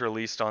 games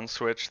released on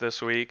Switch this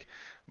week,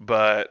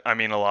 but, a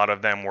lot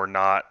of them were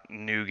not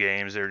new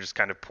games, they were just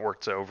kind of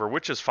ports over,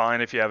 which is fine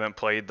if you haven't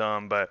played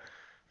them, but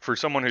for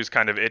someone who's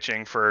kind of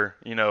itching for,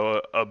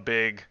 a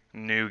big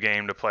new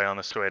game to play on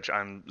the Switch,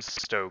 I'm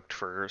stoked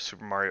for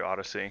Super Mario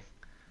Odyssey.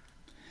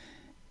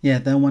 Yeah,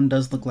 that one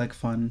does look like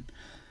fun,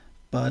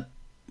 but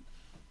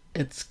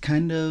it's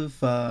kind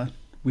of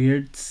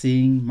weird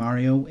seeing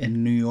Mario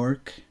in New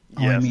York.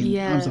 Oh, I Yes. mean, I'm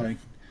Yes. sorry,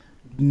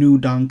 New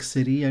Donk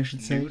City, I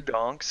should say. New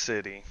Donk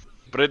City.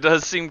 But it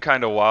does seem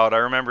kind of wild. I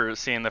remember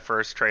seeing the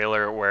first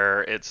trailer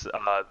where it's,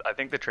 I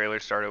think the trailer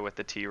started with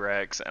the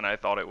T-Rex, and I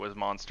thought it was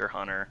Monster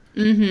Hunter.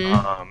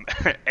 And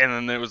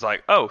then it was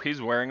like, oh,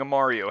 he's wearing a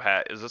Mario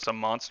hat. Is this a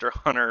Monster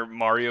Hunter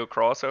Mario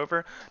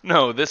crossover?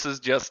 No, this is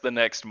just the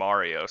next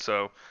Mario.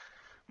 So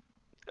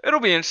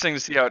it'll be interesting to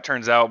see how it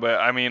turns out. But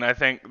I mean, I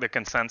think the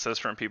consensus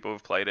from people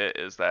who've played it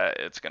is that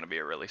it's going to be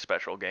a really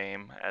special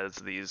game, as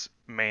these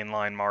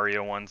mainline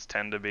Mario ones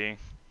tend to be.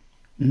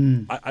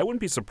 I wouldn't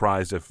be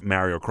surprised if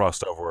Mario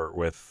crossed over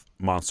with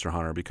Monster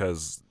Hunter,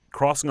 because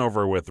crossing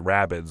over with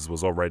Rabbids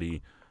was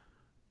already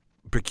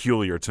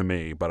peculiar to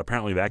me, but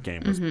apparently that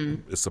game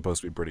is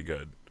supposed to be pretty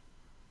good.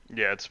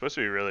 Yeah, it's supposed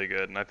to be really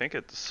good, and I think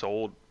it's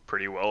sold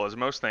pretty well, as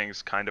most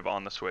things kind of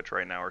on the Switch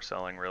right now are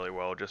selling really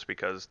well, just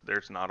because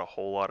there's not a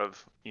whole lot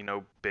of,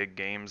 big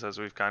games, as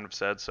we've kind of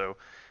said. So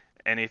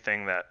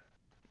anything that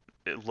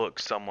it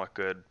looks somewhat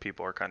good,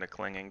 people are kind of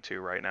clinging to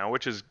right now,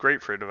 which is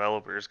great for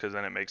developers, because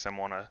then it makes them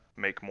want to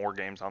make more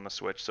games on the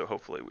Switch. So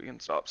hopefully we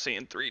can stop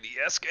seeing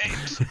 3DS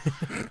games.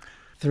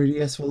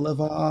 3DS will live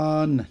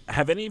on.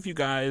 Have any of you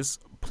guys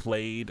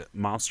played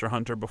Monster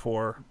Hunter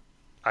before?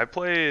 I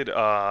played,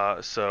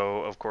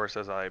 so of course,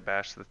 as I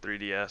bashed the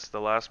 3DS,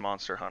 the last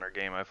Monster Hunter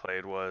game I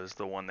played was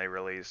the one they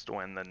released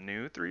when the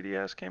new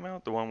 3DS came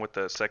out, the one with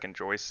the second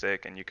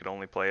joystick, and you could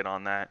only play it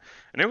on that.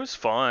 And it was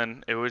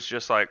fun. It was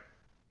just like,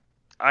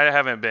 I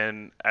haven't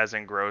been as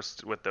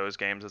engrossed with those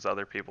games as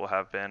other people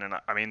have been. And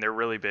I mean, they're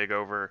really big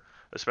over,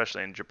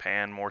 especially in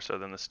Japan, more so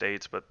than the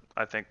States, but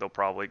I think they'll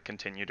probably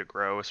continue to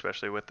grow,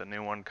 especially with the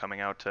new one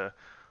coming out to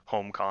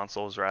home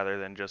consoles rather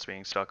than just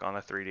being stuck on the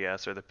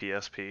 3DS or the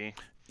PSP.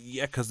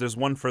 Yeah, because there's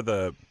one for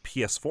the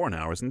PS4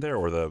 now, isn't there?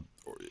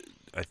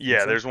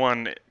 Yeah, there's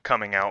one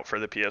coming out for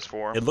the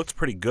PS4. It looks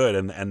pretty good,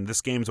 and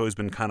this game's always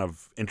been kind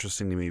of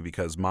interesting to me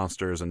because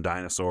monsters and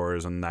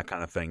dinosaurs and that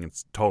kind of thing,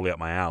 it's totally up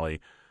my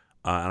alley.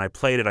 And I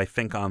played it, I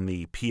think, on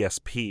the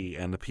PSP,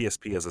 and the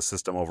PSP as a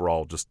system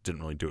overall just didn't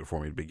really do it for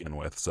me to begin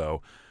with,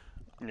 so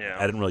Yeah.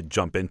 I didn't really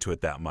jump into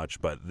it that much,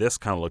 but this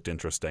kind of looked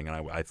interesting,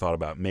 and I thought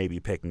about maybe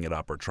picking it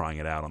up or trying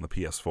it out on the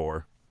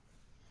PS4.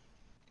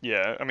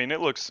 Yeah, I mean,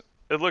 it looks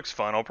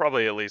fun. I'll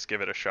probably at least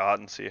give it a shot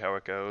and see how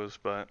it goes,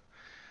 but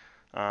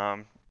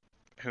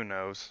who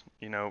knows?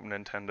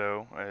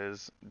 Nintendo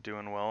is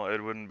doing well.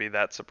 It wouldn't be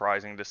that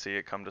surprising to see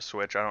it come to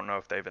Switch. I don't know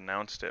if they've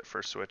announced it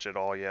for Switch at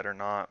all yet or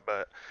not,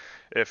 but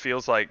it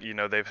feels like,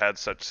 they've had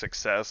such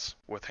success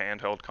with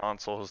handheld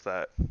consoles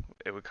that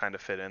it would kind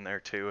of fit in there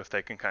too, if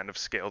they can kind of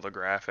scale the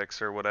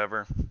graphics or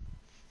whatever.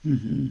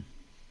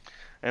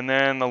 And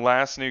then the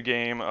last new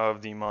game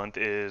of the month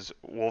is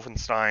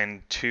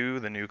Wolfenstein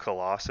 2, The New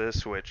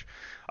Colossus, which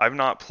I've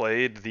not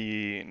played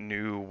the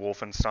new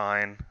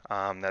Wolfenstein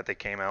that they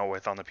came out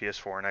with on the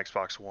PS4 and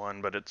Xbox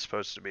One, but it's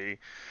supposed to be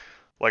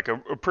like a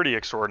pretty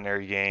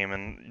extraordinary game,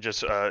 and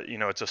just,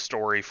 it's a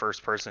story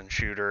first-person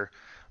shooter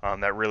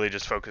that really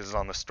just focuses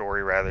on the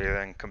story rather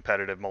than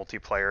competitive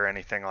multiplayer or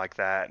anything like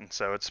that. And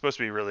so it's supposed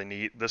to be really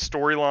neat. The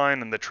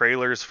storyline and the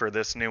trailers for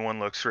this new one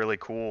looks really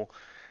cool,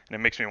 and it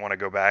makes me want to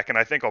go back. And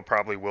I think I'll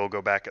probably will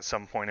go back at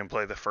some point and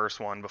play the first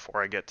one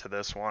before I get to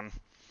this one.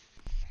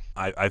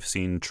 I've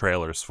seen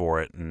trailers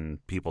for it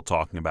and people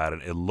talking about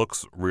it. It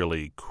looks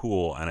really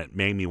cool, and it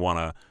made me want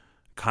to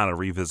kind of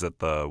revisit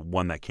the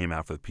one that came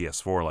out for the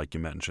PS4, like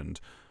you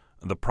mentioned.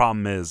 The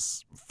problem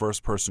is,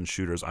 first-person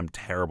shooters, I'm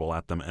terrible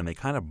at them, and they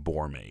kind of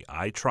bore me.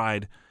 I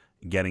tried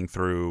getting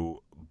through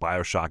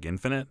BioShock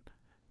Infinite,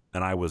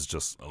 and I was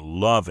just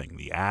loving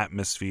the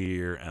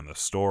atmosphere and the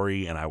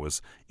story, and I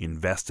was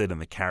invested in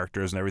the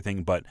characters and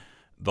everything, but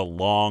the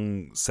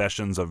long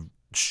sessions of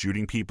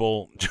shooting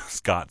people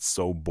just got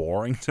so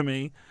boring to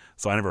me,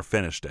 so I never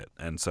finished it.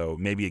 And so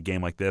maybe a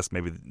game like this,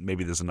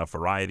 maybe there's enough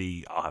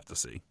variety. I'll have to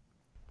see.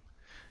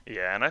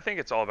 Yeah, and I think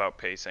it's all about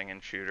pacing in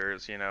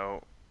shooters.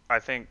 I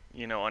think,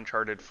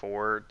 Uncharted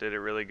 4 did it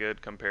really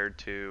good compared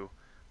to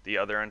the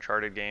other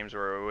Uncharted games,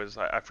 where it was,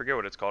 I forget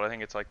what it's called. I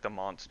think it's like the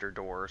Monster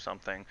Door or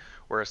something,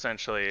 where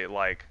essentially,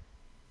 like,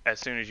 as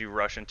soon as you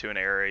rush into an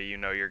area,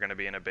 you're going to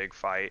be in a big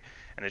fight,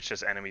 and it's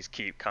just enemies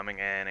keep coming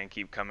in and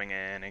keep coming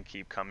in and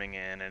keep coming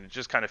in, and it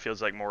just kind of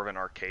feels like more of an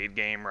arcade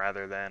game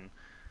rather than,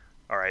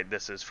 all right,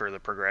 this is for the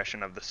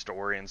progression of the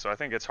story. And so I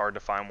think it's hard to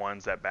find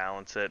ones that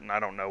balance it, and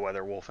I don't know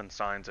whether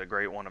Wolfenstein's a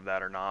great one of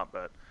that or not,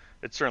 but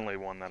it's certainly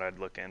one that I'd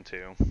look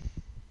into.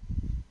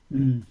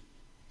 And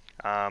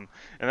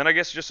then I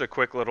guess just a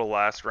quick little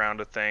last round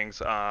of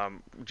things.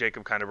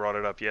 Jacob kind of brought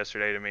it up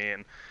yesterday to me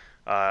and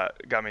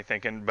got me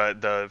thinking,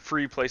 but the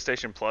free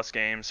PlayStation Plus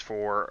games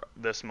for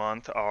this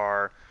month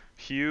are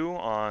Hue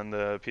on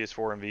the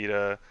PS4 and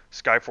Vita,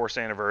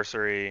 Skyforce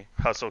Anniversary,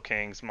 Hustle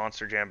Kings,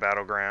 Monster Jam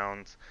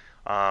Battlegrounds,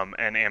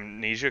 and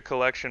Amnesia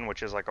Collection,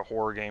 which is like a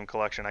horror game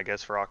collection, I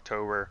guess, for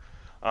October.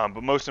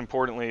 But most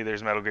importantly,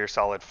 there's Metal Gear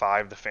Solid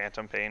 5: The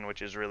Phantom Pain,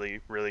 which is really,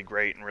 really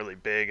great and really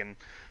big, and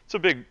it's a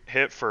big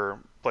hit for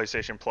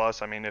PlayStation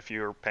Plus. I mean, if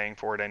you're paying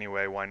for it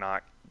anyway, why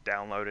not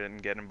download it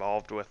and get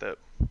involved with it?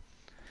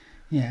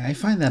 Yeah, I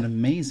find that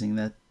amazing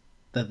that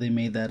they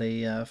made that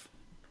a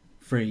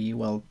free.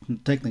 Well,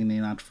 technically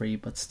not free,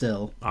 but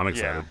still. I'm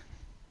excited.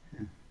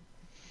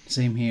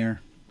 Same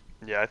here.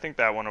 Yeah, I think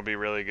that one will be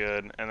really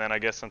good. And then I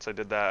guess since I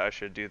did that, I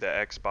should do the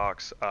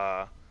Xbox.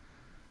 I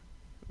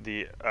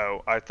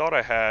thought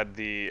I had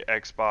the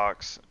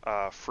Xbox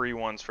free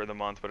ones for the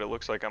month, but it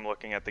looks like I'm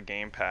looking at the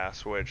Game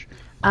Pass, which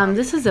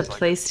This is a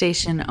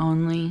PlayStation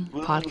only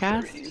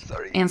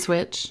podcast and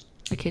Switch,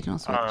 occasional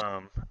Switch.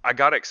 I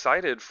got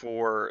excited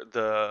for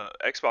the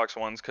Xbox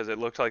ones because it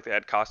looked like they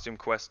had Costume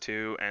Quest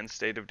 2 and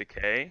State of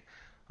Decay,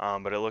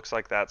 but it looks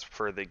like that's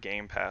for the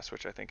Game Pass,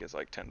 which I think is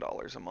like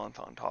 $10 a month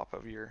on top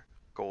of your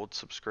gold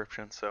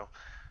subscription. So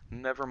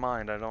never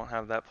mind, I don't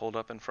have that pulled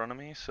up in front of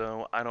me,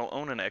 so I don't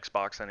own an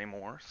Xbox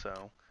anymore.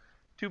 So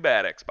too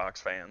bad, Xbox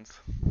fans.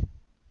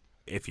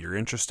 If you're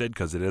interested,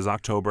 because it is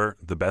October,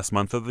 the best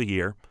month of the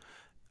year.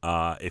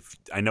 If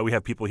I know we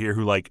have people here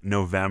who like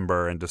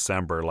November and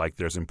December, like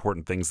there's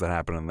important things that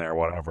happen in there,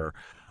 whatever.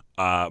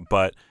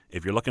 But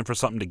if you're looking for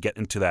something to get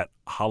into that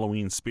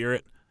Halloween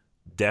spirit,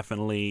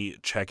 definitely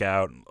check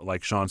out,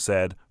 like Sean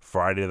said,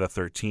 Friday the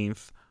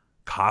 13th.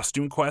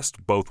 Costume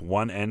Quest, both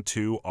 1 and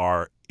 2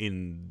 are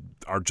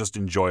just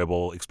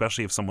enjoyable,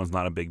 especially if someone's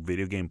not a big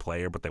video game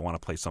player but they want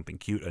to play something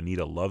cute.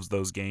 Anita loves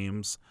those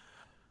games.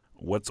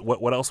 What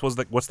else was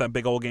what's that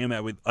big old game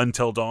that with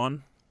Until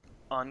Dawn?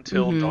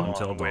 Until Dawn,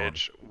 Until Dawn,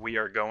 which we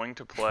are going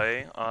to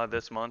play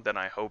this month, and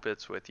I hope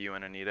it's with you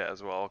and Anita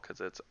as well,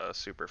 because it's a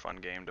super fun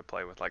game to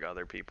play with like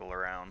other people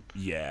around.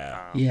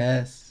 Yeah.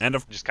 Yes. And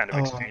just kind of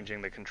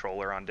exchanging the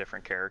controller on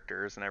different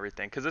characters and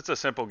everything, because it's a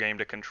simple game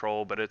to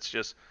control, but it's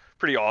just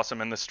pretty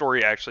awesome, and the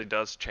story actually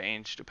does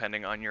change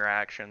depending on your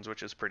actions,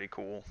 which is pretty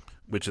cool.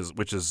 Which is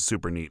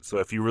super neat. So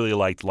if you really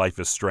liked Life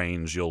is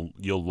Strange, you'll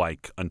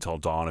like Until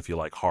Dawn. If you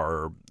like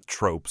horror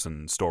tropes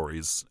and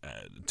stories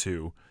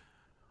too.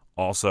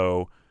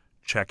 Also,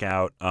 check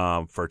out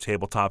for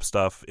tabletop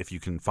stuff, if you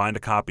can find a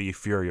copy,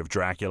 Fury of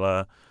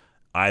Dracula,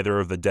 either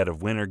of the Dead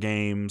of Winter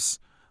games,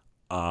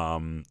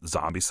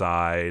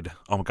 Zombicide.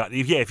 Oh my god,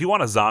 if you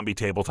want a zombie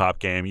tabletop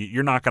game,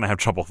 you're not going to have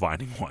trouble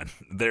finding one.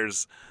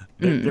 There's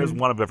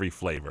one of every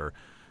flavor.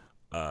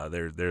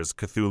 There's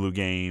Cthulhu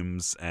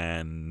games,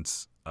 and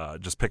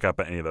just pick up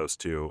any of those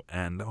too.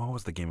 And what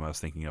was the game I was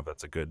thinking of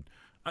that's a good...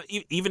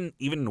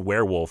 even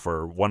Werewolf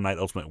or One Night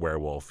Ultimate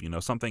Werewolf,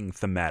 something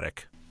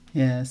thematic.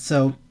 Yeah,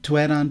 so to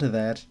add on to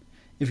that,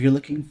 if you're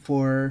looking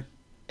for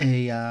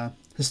a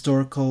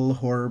historical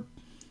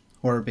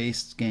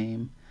horror-based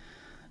game,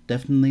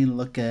 definitely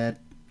look at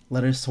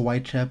Letters to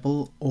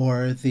Whitechapel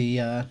or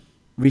the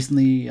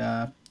recently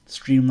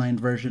streamlined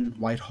version,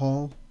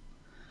 Whitehall.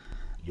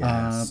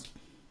 Yes.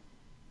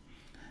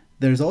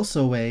 There's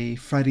also a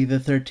Friday the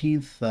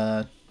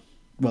 13th,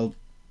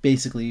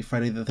 basically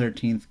Friday the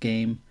 13th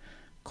game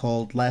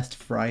called Last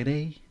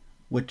Friday,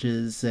 which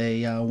is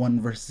a one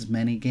versus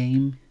many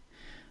game,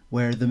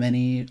 where the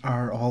many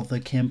are all the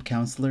camp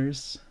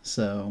counselors.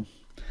 So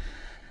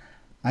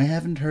I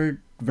haven't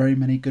heard very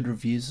many good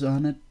reviews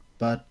on it,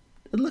 but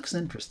it looks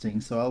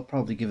interesting, so I'll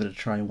probably give it a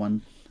try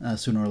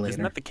sooner or later.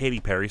 Isn't that the Katy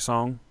Perry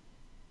song?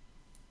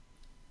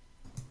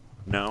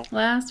 No?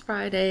 Last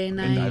Friday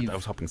night. I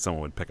was hoping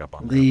someone would pick up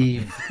on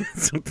Leave.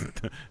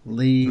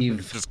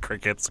 Just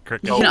crickets.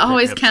 You can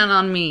always count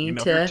on me You're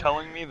to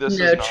telling me this is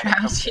not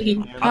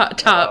trashy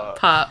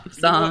pop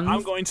songs.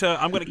 I'm going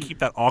to keep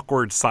that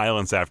awkward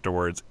silence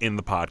afterwards in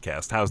the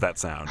podcast. How's that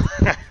sound?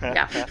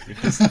 Yeah.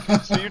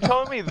 So you're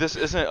telling me this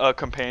isn't a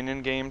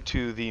companion game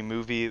to the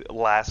movie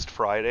Last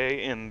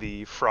Friday in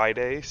the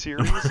Friday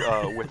series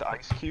with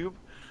Ice Cube?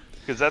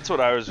 Because that's what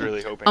I was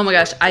really hoping. Oh my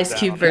gosh, for. Ice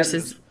Cube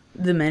versus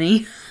the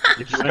many.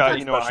 You've got,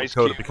 Ice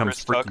Code, Cube, it becomes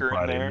Chris Freaky Tucker in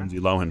Friday, there. and Lindsay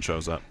Lohan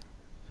shows up.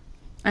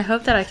 I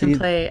hope that I can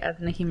play as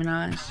Nicki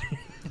Minaj.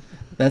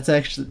 That's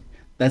actually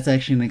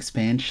an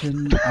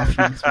expansion,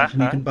 optional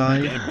expansion you can buy.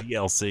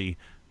 DLC.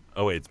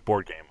 Oh wait, it's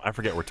board game. I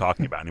forget what we're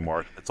talking about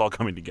anymore. It's all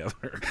coming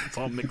together. It's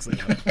all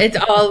mixing up. It's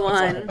all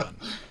one.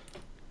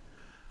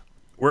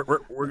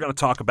 We're going to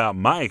talk about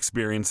my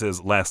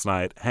experiences last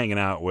night hanging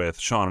out with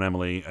Sean and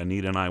Emily.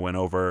 Anita and I went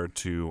over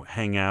to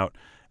hang out,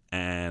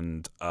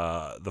 and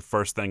the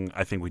first thing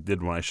I think we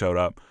did when I showed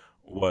up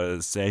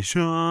was say,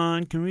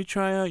 Sean, can we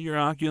try out your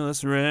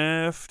Oculus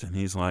Rift? And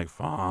he's like,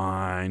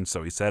 fine.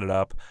 So he set it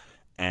up,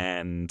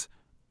 and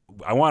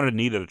I wanted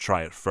Anita to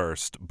try it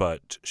first,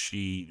 but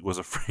she was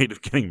afraid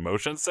of getting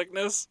motion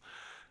sickness.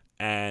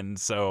 And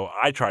so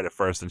I tried it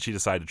first, and she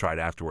decided to try it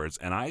afterwards.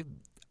 And I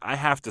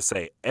have to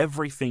say,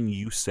 everything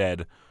you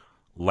said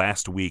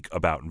last week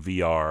about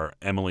VR,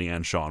 Emily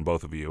and Sean,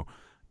 both of you,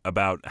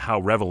 about how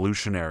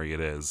revolutionary it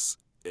is,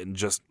 and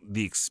just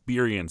the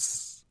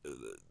experience,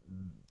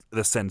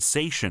 the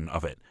sensation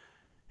of it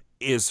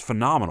is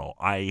phenomenal.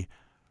 I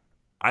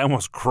I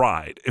almost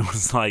cried. It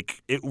was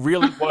like, it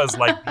really was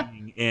like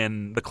being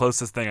in the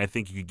closest thing I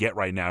think you could get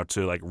right now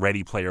to like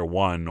Ready Player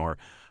One or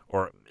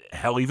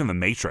hell, even The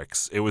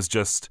Matrix. It was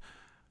just,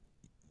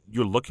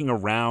 you're looking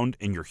around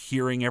and you're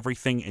hearing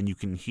everything, and you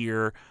can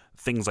hear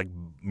things like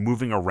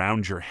moving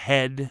around your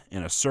head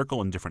in a circle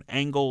in different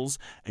angles,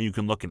 and you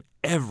can look in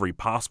every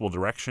possible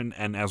direction.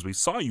 And as we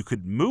saw, you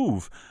could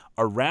move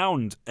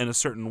around in a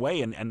certain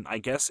way. And I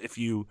guess if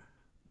you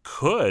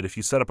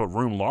set up a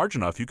room large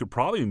enough, you could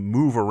probably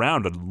move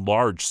around a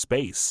large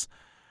space.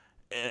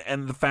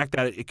 And the fact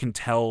that it can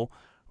tell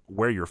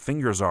where your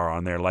fingers are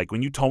on there, like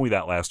when you told me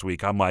that last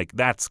week, I'm like,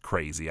 that's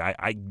crazy.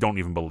 I don't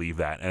even believe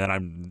that.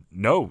 And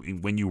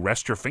then when you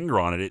rest your finger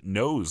on it, it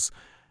knows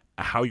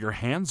how your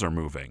hands are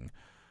moving.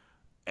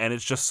 And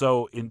it's just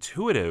so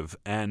intuitive.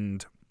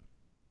 And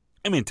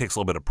I mean, it takes a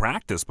little bit of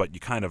practice, but you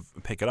kind of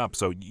pick it up.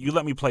 So you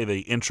let me play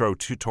the intro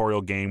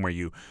tutorial game where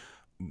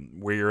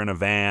you're in a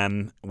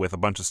van with a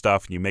bunch of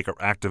stuff, and you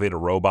activate a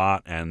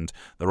robot, and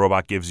the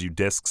robot gives you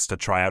discs to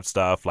try out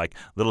stuff like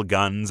little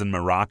guns and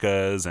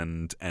maracas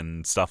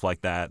and stuff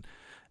like that.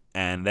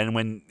 And then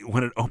when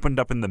it opened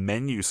up in the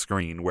menu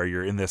screen where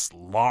you're in this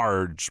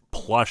large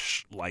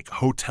plush like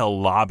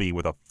hotel lobby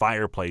with a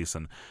fireplace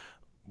and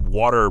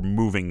water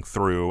moving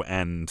through,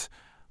 and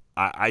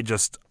I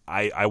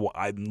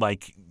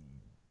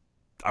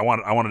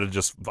wanted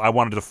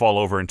to fall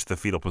over into the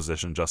fetal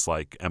position just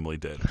like Emily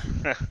did.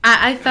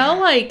 I felt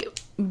like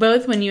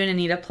both when you and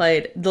Anita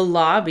played, the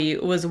lobby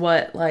was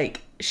what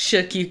like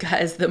shook you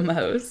guys the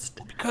most.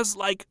 Because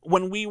like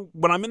when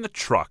I'm in the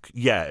truck,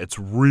 yeah, it's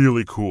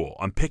really cool.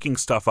 I'm picking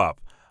stuff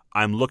up.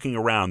 I'm looking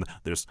around.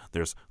 There's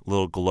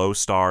little glow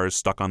stars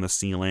stuck on the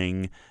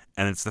ceiling,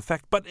 and it's the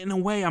effect. But in a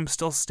way, I'm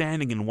still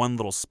standing in one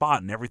little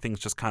spot, and everything's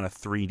just kind of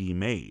 3D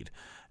made.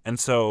 And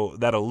so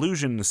that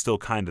illusion is still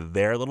kind of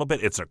there a little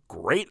bit. It's a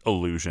great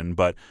illusion,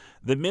 but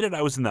the minute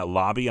I was in that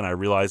lobby and I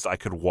realized I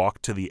could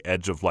walk to the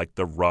edge of like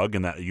the rug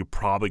and that you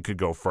probably could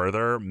go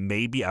further,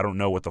 maybe, I don't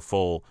know what the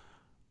full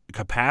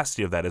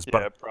capacity of that is. Yeah,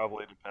 but it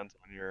probably depends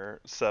on your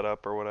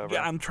setup or whatever.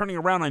 Yeah, I'm turning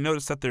around. I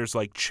noticed that there's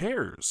like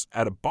chairs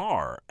at a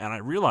bar, and I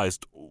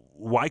realized,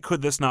 why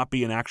could this not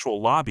be an actual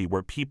lobby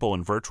where people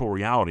in virtual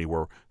reality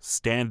were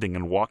standing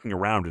and walking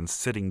around and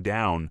sitting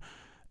down?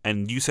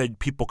 And you said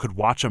people could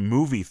watch a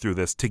movie through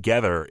this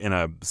together in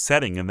a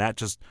setting, and that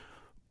just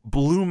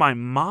blew my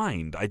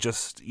mind.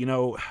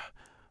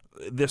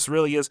 This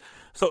really is.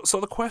 So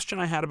the question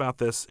I had about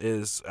this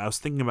is, I was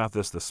thinking about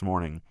this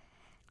morning,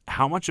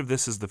 how much of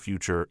this is the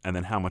future, and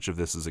then how much of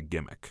this is a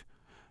gimmick?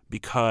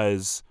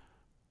 Because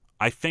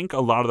I think a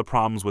lot of the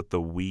problems with the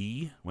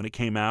Wii when it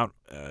came out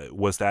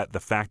was that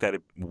the fact that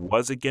it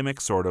was a gimmick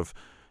sort of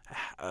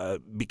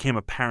became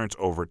apparent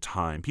over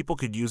time. People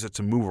could use it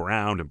to move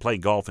around and play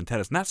golf and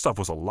tennis, and that stuff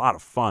was a lot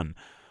of fun.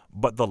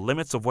 But the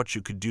limits of what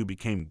you could do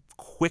became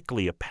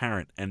quickly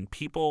apparent, and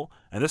people,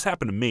 and this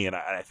happened to me, and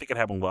I think it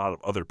happened to a lot of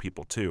other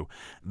people too,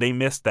 they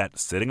missed that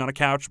sitting on a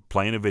couch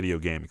playing a video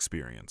game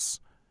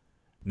experience.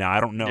 Now, I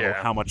don't know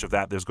how much of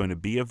that there's going to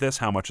be of this,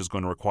 how much is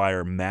going to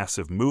require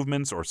massive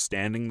movements or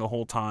standing the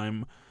whole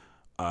time.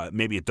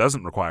 Maybe it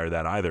doesn't require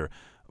that either,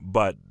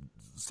 but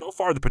so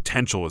far the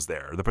potential is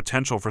there. The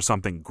potential for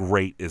something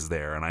great is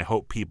there, and I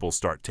hope people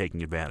start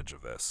taking advantage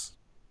of this.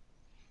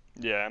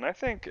 Yeah, and I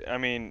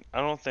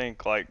don't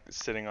think like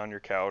sitting on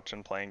your couch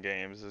and playing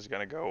games is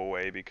going to go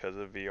away because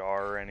of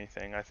VR or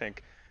anything. I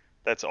think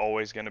that's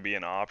always going to be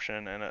an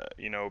option, and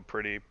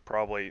pretty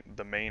probably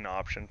the main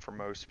option for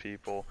most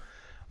people.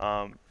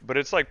 But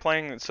it's like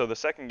playing. So the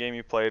second game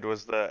you played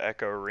was the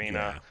Echo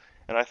Arena. Yeah.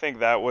 And I think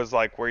that was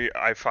like where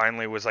I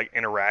finally was like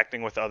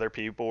interacting with other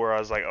people, where I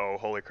was like, oh,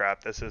 holy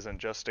crap, this isn't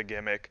just a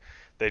gimmick.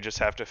 They just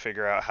have to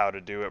figure out how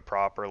to do it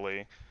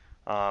properly.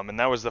 And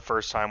that was the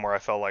first time where I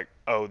felt like,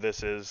 oh,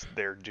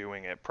 they're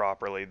doing it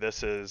properly.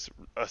 This is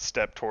a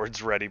step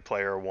towards Ready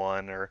Player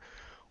One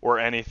or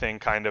anything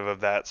kind of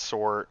that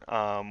sort,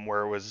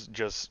 where it was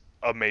just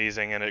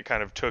amazing, and it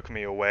kind of took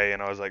me away,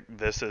 and I was like,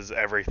 this is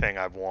everything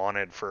I've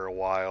wanted for a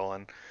while.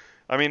 And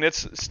I mean,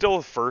 it's still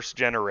the first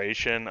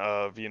generation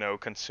of,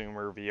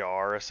 consumer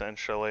VR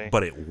essentially.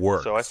 But it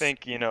works. So I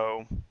think,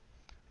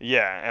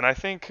 yeah, and I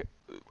think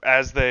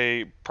as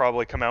they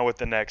probably come out with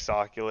the next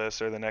Oculus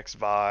or the next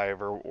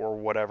Vive or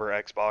whatever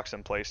Xbox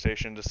and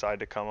PlayStation decide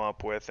to come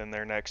up with in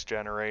their next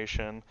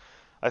generation,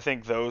 I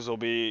think those will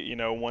be,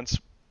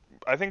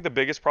 I think the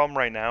biggest problem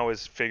right now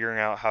is figuring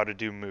out how to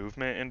do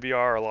movement in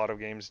VR. A lot of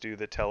games do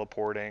the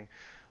teleporting.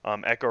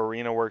 Echo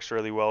Arena works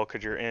really well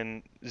because you're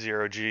in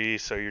 0G,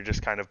 so you're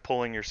just kind of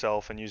pulling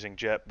yourself and using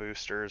jet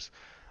boosters.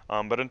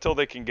 But until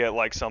they can get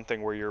like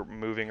something where you're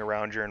moving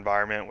around your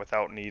environment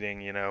without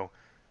needing,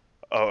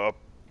 a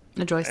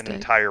joystick, an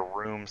entire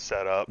room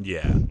set up,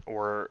 yeah,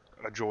 or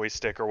a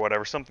joystick or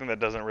whatever, something that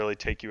doesn't really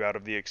take you out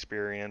of the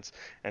experience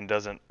and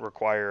doesn't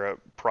require a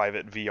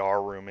private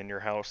VR room in your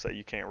house that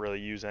you can't really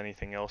use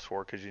anything else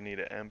for because you need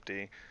it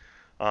empty.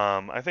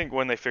 I think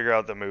when they figure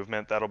out the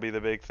movement, that'll be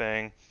the big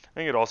thing. I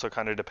think it also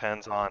kind of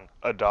depends on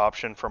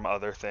adoption from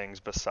other things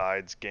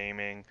besides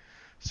gaming.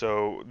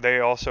 So they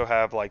also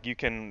have like you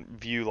can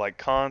view like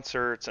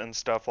concerts and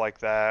stuff like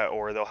that,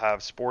 or they'll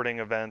have sporting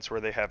events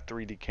where they have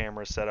 3D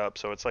cameras set up.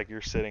 So it's like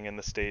you're sitting in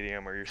the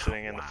stadium or you're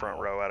sitting in the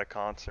front row at a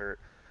concert,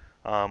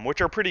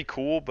 which are pretty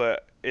cool.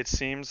 But it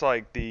seems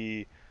like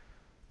the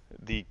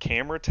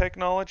camera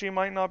technology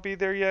might not be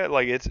there yet.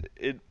 Like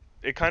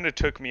it kind of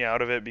took me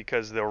out of it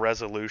because the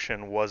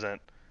resolution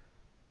wasn't,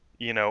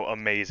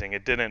 amazing.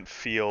 It didn't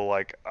feel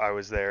like I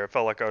was there. It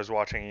felt like I was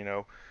watching,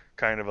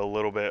 kind of a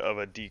little bit of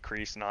a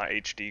decreased, not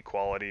HD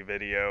quality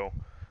video,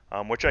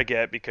 which I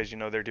get because,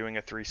 they're doing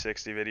a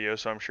 360 video,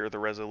 so I'm sure the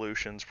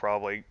resolution's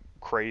probably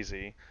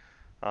crazy.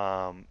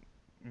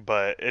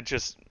 But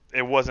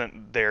it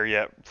wasn't there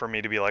yet for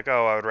me to be like,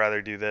 oh, I would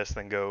rather do this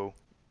than go,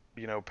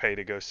 pay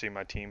to go see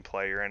my team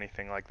play or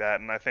anything like that.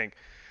 And I think,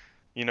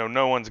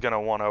 no one's going to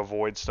want to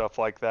avoid stuff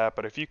like that.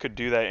 But if you could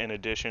do that in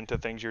addition to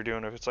things you're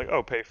doing, if it's like,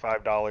 oh, pay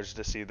 $5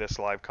 to see this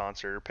live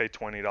concert, or pay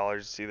 $20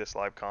 to see this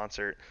live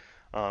concert,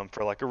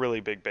 for like a really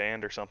big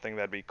band or something,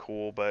 that'd be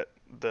cool. But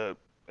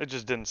it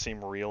just didn't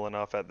seem real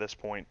enough at this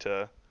point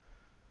to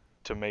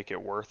make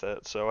it worth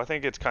it. So I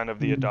think it's kind of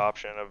the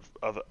adoption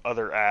of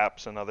other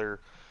apps and other,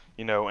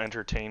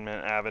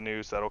 entertainment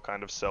avenues that'll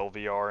kind of sell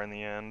VR in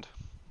the end.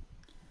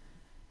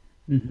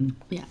 Mm-hmm.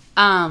 Yeah.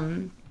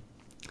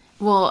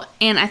 Well,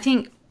 and I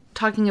think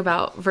talking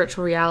about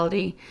virtual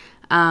reality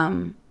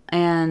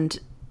and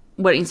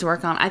what it needs to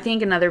work on, I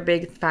think another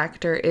big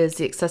factor is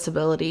the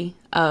accessibility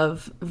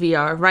of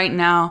VR. Right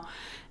now,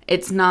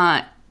 there's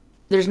not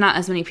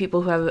as many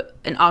people who have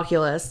an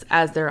Oculus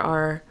as there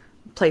are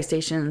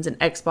PlayStations and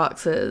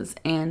Xboxes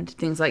and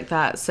things like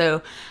that.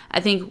 So I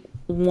think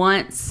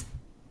once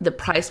the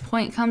price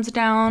point comes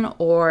down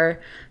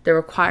or the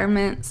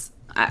requirements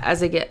as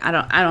they get, I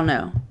don't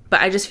know. But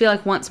I just feel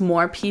like once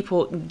more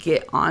people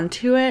get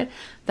onto it,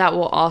 that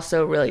will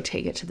also really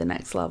take it to the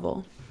next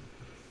level.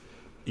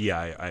 Yeah,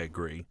 I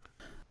agree.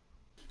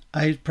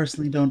 I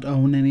personally don't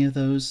own any of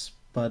those,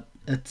 but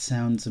it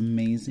sounds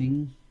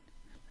amazing.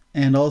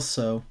 And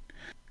also,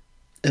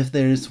 if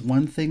there's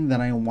one thing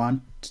that I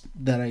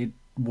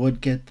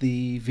would get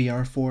the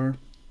VR for,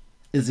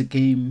 is a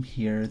game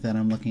here that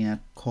I'm looking at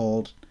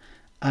called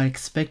I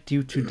Expect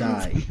You to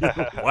Die.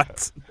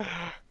 What?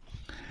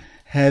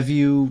 Have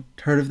you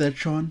heard of that,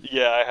 Sean?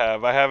 Yeah, I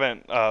have. I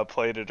haven't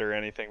played it or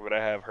anything, but I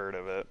have heard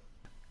of it.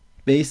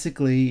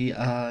 Basically,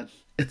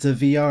 it's a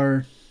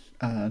VR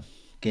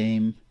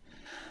game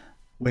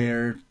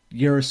where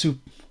you're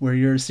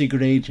a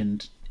secret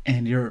agent,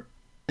 and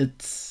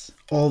it's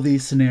all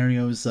these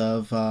scenarios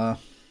of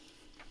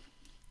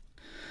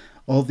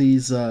all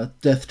these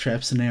death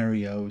trap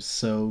scenarios.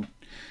 So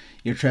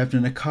you're trapped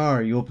in a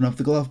car. You open up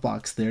the glove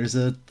box. There's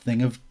a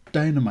thing of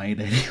dynamite,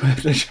 and you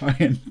have to try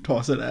and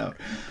toss it out.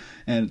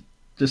 And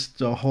just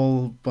a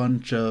whole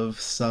bunch of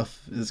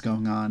stuff is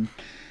going on.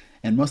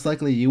 And most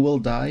likely you will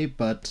die,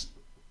 but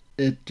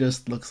it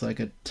just looks like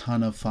a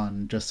ton of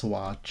fun just to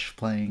watch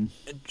playing.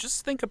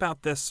 Just think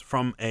about this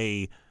from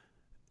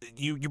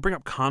you bring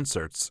up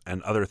concerts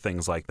and other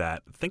things like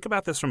that. Think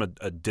about this from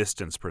a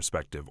distance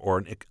perspective or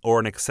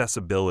an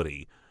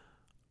accessibility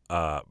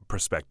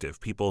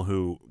perspective. People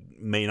who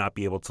may not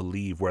be able to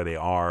leave where they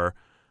are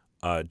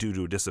due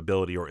to a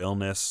disability or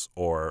illness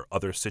or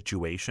other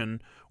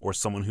situation, or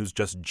someone who's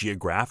just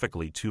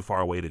geographically too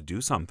far away to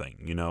do something,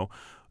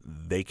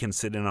 They can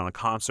sit in on a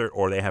concert,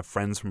 or they have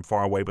friends from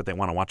far away but they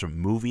want to watch a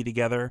movie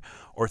together.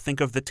 Or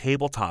think of the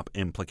tabletop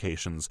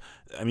implications.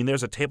 I mean,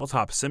 there's a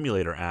tabletop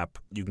simulator app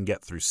you can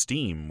get through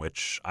Steam,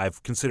 which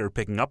I've considered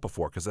picking up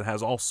before because it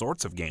has all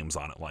sorts of games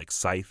on it, like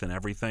Scythe and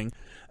everything.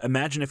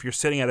 Imagine if you're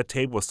sitting at a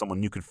table with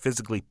someone, you could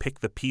physically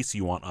pick the piece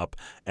you want up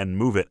and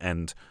move it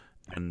and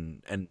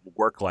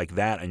work like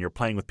that, and you're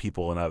playing with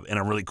people in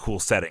a really cool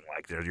setting,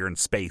 like you're in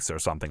space or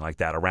something like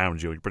that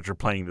around you, but you're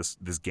playing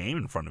this game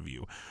in front of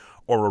you.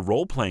 Or a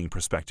role-playing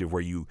perspective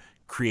where you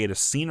create a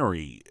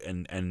scenery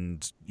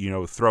and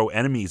throw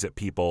enemies at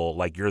people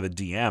like you're the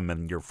DM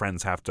and your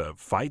friends have to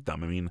fight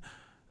them. I mean,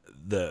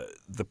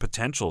 the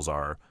potentials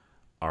are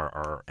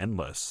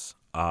endless.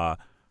 So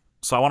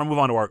I want to move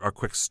on to our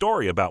quick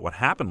story about what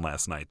happened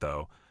last night,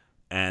 though,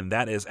 and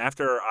that is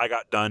after I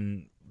got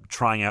done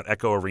trying out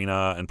Echo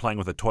Arena and playing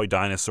with a toy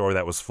dinosaur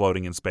that was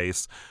floating in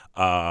space,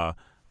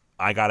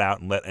 I got out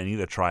and let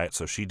Anita try it,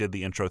 so she did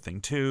the intro thing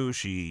too.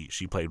 She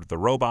played with the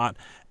robot,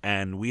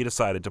 and we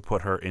decided to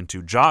put her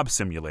into Job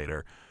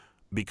Simulator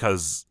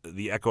because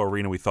the Echo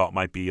Arena we thought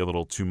might be a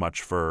little too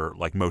much for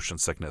like motion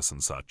sickness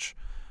and such.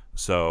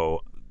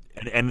 So,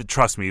 and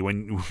trust me,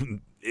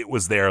 when it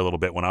was there a little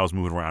bit when I was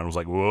moving around, it was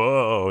like,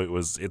 whoa,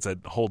 it's a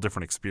whole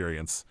different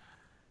experience.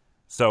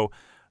 So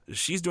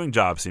she's doing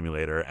Job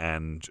Simulator,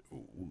 and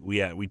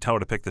we tell her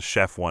to pick the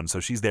chef one, so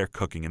she's there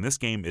cooking. And this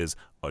game is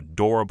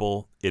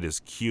adorable. It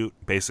is cute,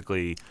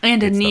 basically.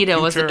 And Anita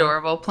was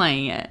adorable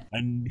playing it.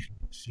 And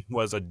she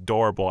was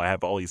adorable. I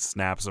have all these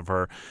snaps of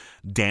her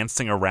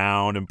dancing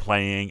around and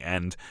playing,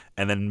 and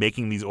then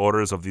making these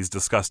orders of these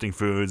disgusting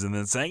foods, and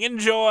then saying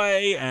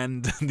enjoy,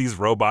 and these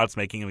robots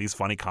making these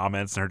funny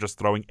comments, and her just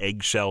throwing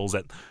eggshells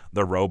at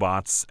the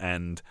robots,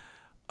 and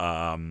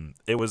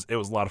It was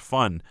a lot of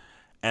fun.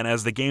 And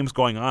as the game's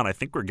going on, I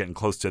think we're getting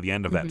close to the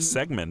end of that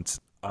segment.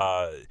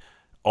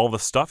 All the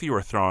stuff you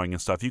were throwing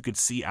and stuff, you could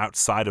see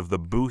outside of the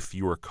booth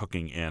you were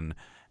cooking in,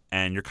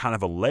 and you're kind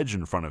of a ledge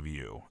in front of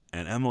you.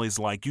 And Emily's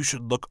like, you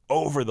should look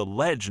over the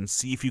ledge and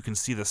see if you can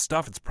see the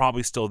stuff. It's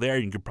probably still there.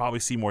 You could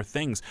probably see more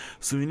things.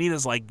 So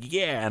Anita's like,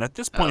 yeah. And at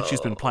this point, she's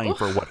been playing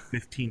for,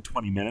 15,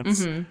 20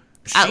 minutes? At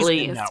She's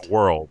least. in that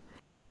world.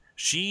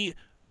 She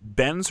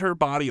bends her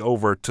body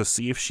over to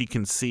see if she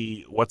can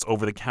see what's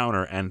over the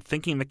counter, and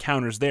thinking the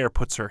counter's there,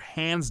 puts her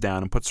hands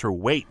down and puts her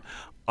weight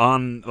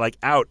on,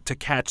 out to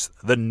catch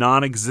the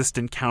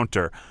non-existent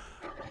counter.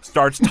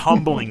 Starts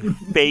tumbling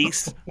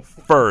face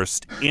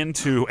first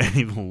into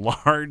a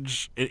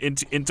large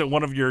into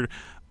one of your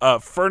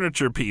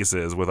furniture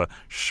pieces with a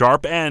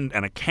sharp end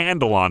and a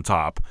candle on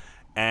top,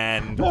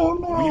 and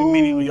we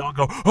immediately all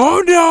go,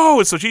 oh no!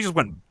 And so she just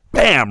went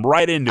bam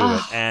right into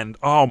it, and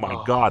oh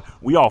my god,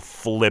 we all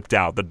flipped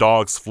out. The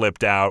dogs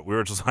flipped out. We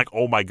were just like,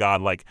 oh my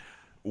god,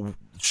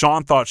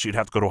 Sean thought she'd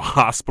have to go to a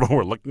hospital.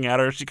 We're looking at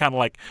her. She kind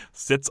of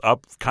sits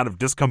up, kind of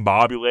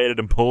discombobulated,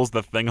 and pulls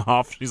the thing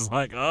off. She's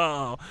like,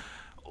 oh.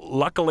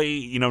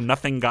 Luckily,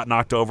 nothing got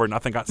knocked over,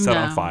 nothing got set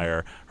on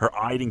fire. Her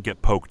eye didn't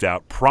get poked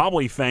out,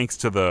 probably thanks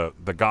to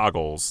the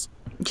goggles.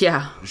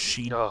 Yeah.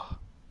 She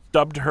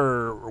stubbed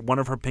one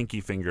of her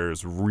pinky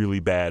fingers really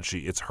bad.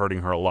 It's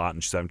hurting her a lot,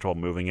 and she's having trouble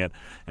moving it.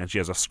 And she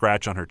has a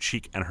scratch on her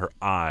cheek and her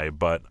eye.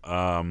 But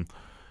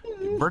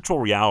virtual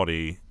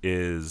reality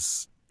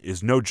is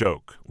no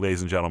joke, ladies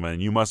and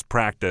gentlemen. You must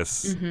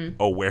practice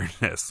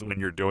awareness when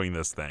you're doing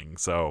this thing.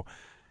 So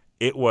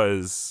it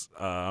was,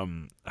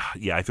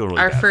 I feel really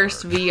our bad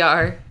first for her.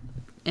 VR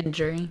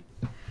injury.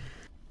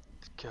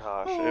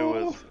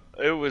 Gosh,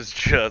 it was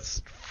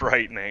just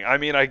frightening. I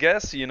mean, I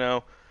guess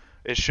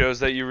it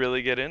shows that you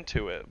really get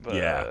into it,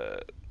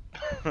 but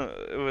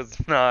it was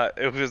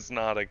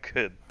not a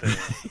good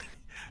thing.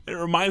 It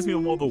reminds me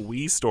of all the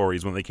Wii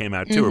stories when they came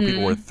out too, where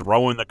people were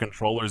throwing the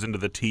controllers into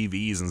the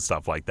TVs and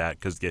stuff like that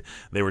because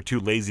they were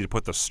too lazy to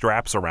put the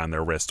straps around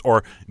their wrist,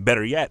 or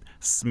better yet,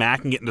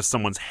 smacking it into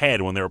someone's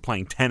head when they were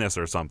playing tennis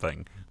or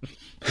something.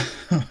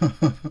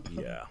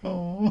 Yeah.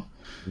 Oh.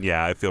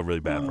 Yeah, I feel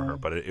really bad for her,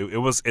 but it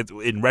was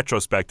in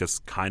retrospect, it's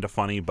kind of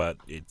funny, but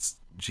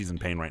she's in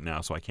pain right now,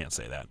 so I can't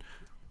say that.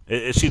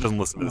 She doesn't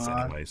listen to this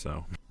anyway,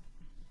 so.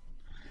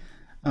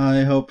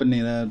 I hope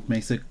Anita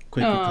makes a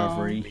quick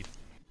recovery.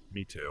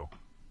 Me too.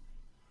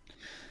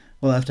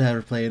 We'll have to have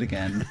her play it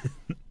again,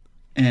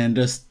 and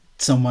just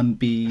someone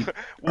be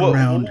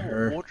around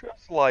her. We'll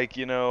just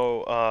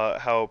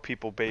how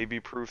people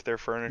baby-proof their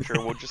furniture.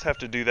 We'll just have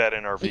to do that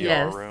in our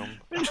VR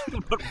room.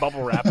 Put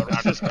bubble wrap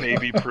around. Just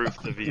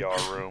baby-proof the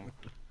VR room.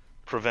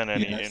 Prevent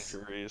any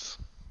injuries.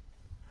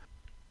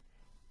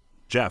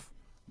 Jeff,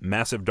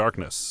 Massive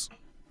Darkness,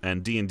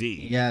 and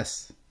D&D.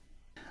 Yes,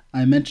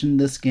 I mentioned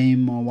this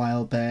game a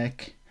while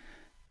back,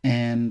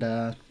 and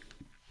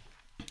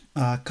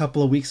a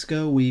couple of weeks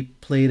ago, we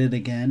played it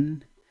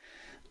again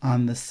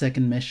on the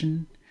second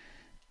mission,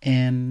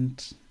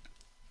 and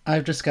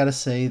I've just got to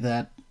say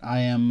that I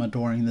am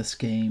adoring this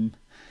game.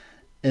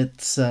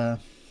 It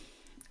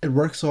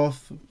works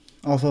off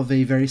of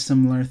a very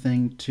similar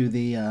thing to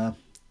the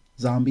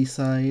zombie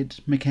side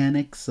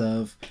mechanics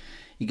of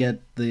you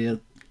get the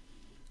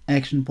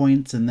action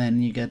points and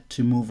then you get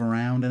to move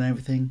around and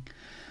everything,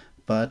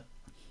 but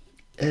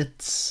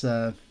it's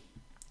a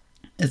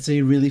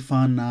really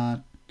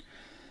fun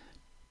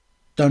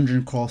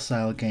dungeon crawl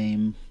style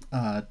game.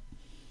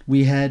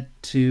 We had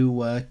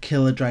to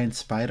kill a giant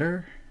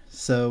spider,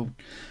 so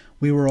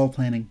we were all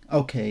planning,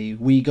 okay,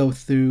 we go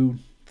through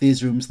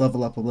these rooms,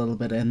 level up a little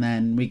bit, and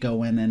then we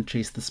go in and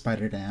chase the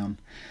spider down.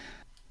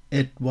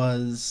 It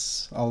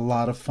was a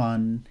lot of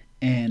fun,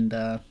 and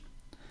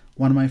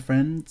one of my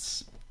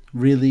friends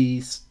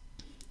really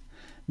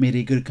made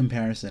a good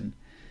comparison.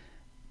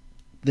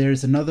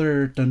 There's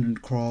another dungeon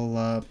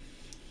crawl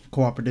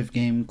cooperative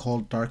game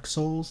called Dark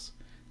Souls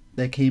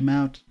that came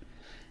out,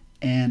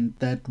 and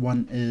that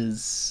one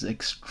is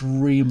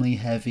extremely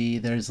heavy.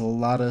 There's a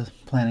lot of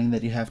planning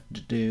that you have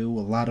to do,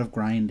 a lot of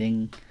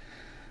grinding,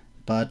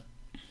 but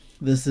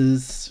this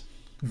is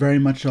very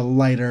much a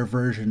lighter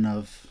version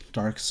of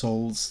Dark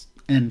Souls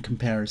in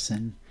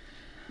comparison.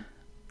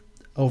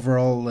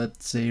 Overall,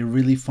 it's a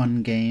really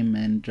fun game,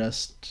 and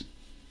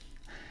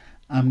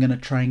I'm gonna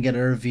try and get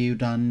a review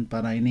done,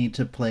 but I need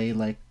to play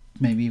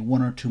maybe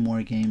one or two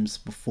more games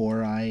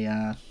before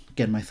I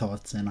get my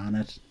thoughts in on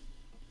it.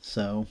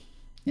 So,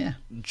 yeah.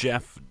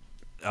 Jeff,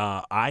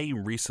 a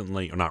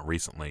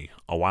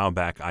while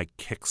back, I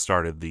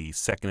kickstarted the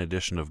second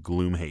edition of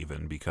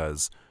Gloomhaven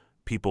because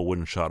people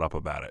wouldn't shut up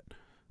about it.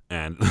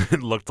 And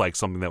it looked like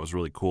something that was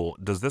really cool.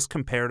 Does this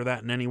compare to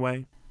that in any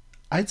way?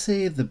 I'd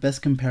say the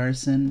best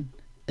comparison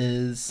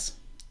is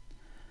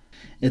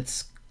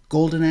it's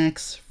Golden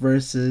Axe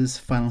versus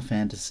Final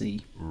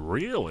Fantasy.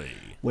 Really?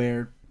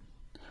 Where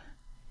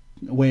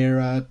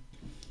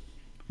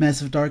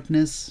Massive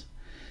Darkness,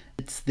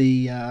 it's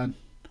the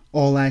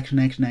all action.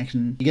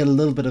 You get a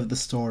little bit of the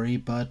story,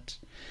 but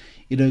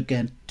you don't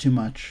get too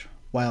much.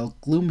 while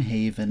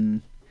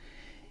Gloomhaven,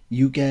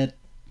 you get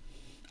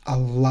a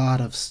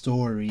lot of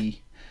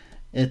story.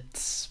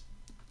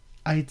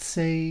 I'd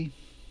say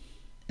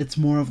it's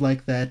more of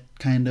like that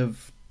kind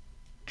of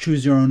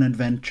choose your own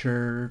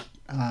adventure,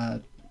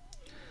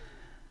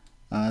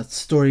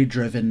 story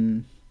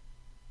driven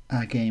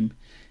game.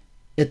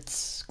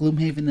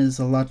 Gloomhaven is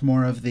a lot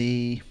more of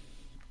the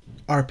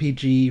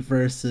RPG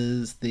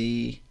versus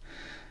the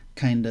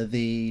kind of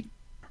the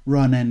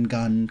run and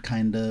gun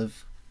kind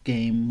of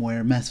game,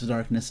 where Massive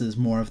Darkness is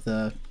more of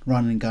the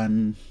run and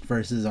gun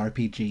versus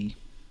RPG.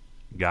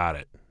 Got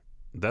it.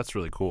 That's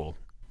really cool.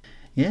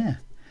 Yeah.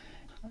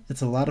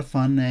 It's a lot of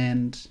fun,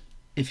 and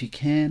if you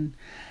can,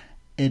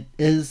 it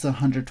is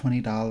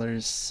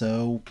 $120,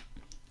 so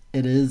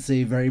it is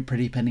a very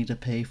pretty penny to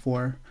pay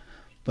for.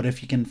 But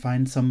if you can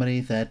find somebody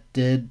that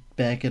did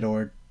back it,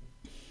 or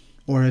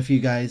if you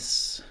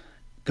guys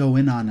go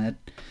in on it,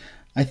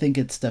 I think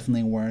it's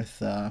definitely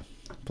worth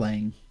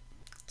playing.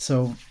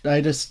 So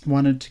I just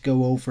wanted to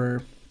go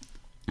over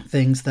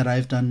things that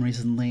I've done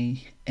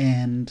recently,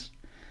 and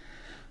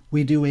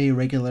we do a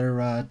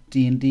regular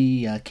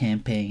D&D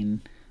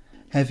campaign.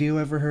 Have you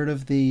ever heard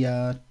of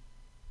the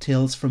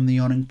Tales from the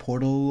Yawning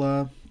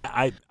Portal?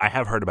 I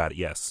have heard about it,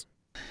 yes.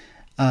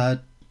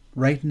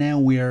 Right now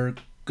we are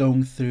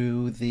going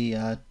through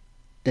the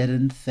Dead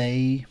and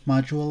Thay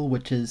module,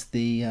 which is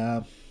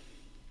it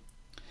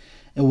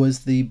was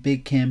the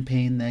big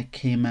campaign that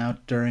came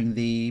out during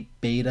the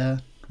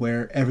beta,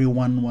 where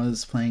everyone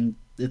was playing.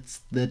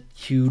 It's the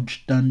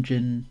huge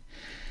dungeon,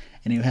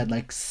 and you had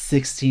like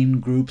 16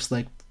 groups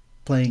like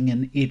playing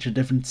in each a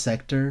different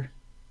sector.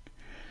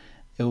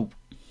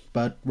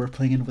 But we're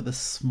playing it with a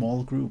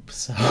small group,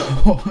 so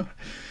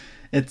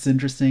it's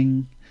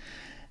interesting.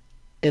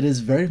 It is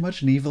very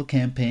much an evil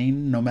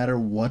campaign, no matter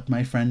what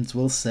my friends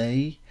will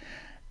say.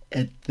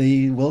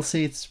 They will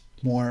say it's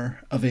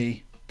more of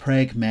a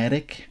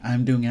pragmatic.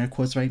 I'm doing air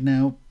quotes right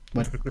now,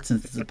 but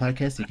since it's a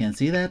podcast, you can't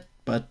see that.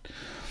 But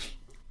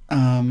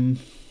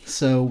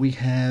so we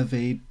have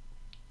a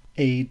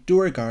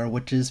Duergar,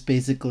 which is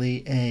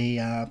basically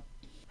a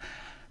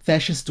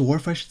fascist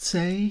dwarf, I should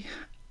say,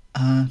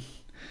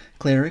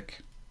 cleric.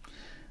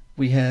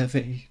 We have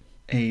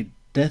a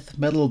death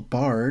metal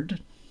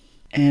bard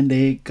and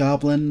a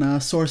goblin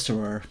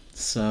sorcerer.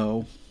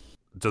 So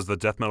does the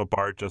death metal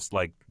bard just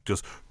the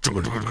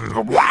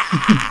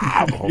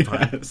whole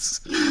time?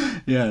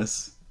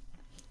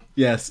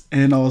 Yes,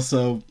 and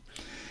also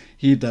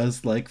he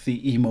does like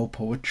the emo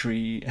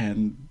poetry,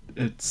 and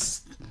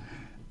it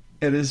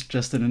is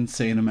just an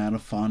insane amount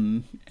of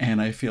fun.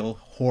 And I feel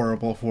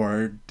horrible for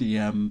our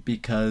DM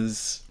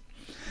because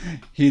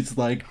he's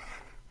like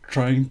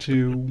trying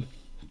to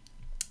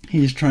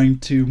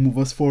move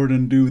us forward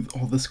and do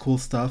all this cool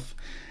stuff,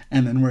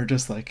 and then we're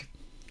just like,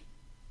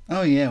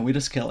 oh yeah, we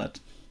just kill it.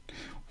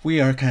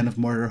 We are kind of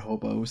murder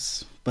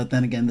hobos, but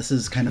then again, this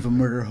is kind of a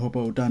murder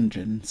hobo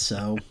dungeon,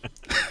 so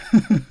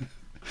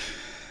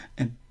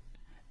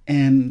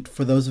and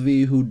for those of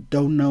you who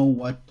don't know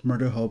what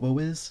murder hobo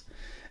is,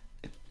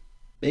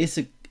 it's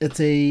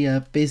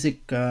a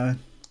basic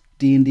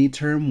D&D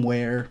term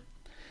where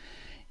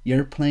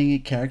you're playing a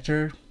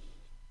character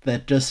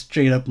that just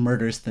straight up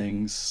murders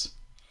things.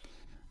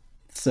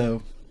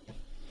 So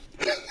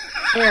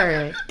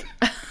Eric.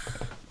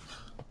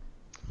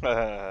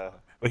 But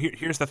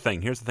here's the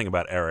thing. Here's the thing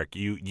about Eric.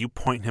 You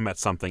point him at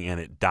something and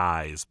it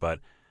dies, but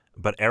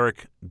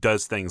Eric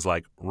does things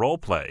like role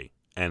play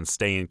and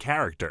stay in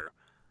character.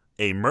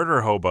 A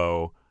murder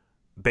hobo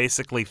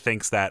basically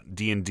thinks that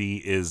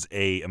D&D is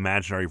a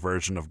imaginary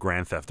version of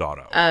Grand Theft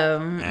Auto.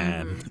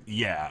 And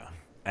yeah.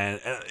 And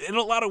in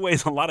a lot of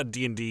ways, a lot of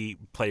D&D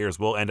players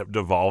will end up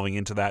devolving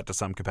into that to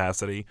some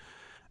capacity,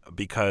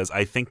 because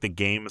I think the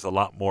game is a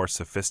lot more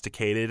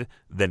sophisticated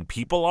than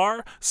people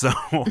are. So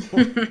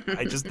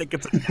I just think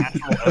it's a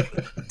natural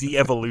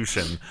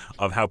de-evolution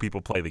of how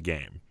people play the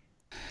game.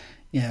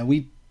 Yeah,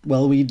 we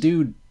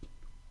do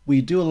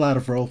a lot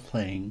of role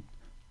playing,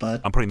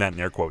 but I'm putting that in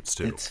air quotes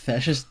too. It's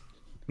fascist.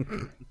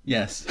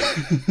 Yes.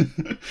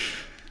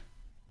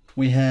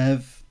 We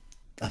have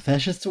a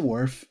fascist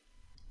dwarf.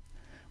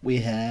 We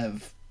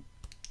have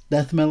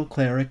death metal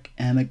cleric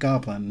and a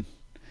goblin.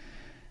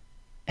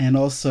 And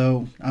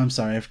also, I'm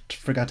sorry, I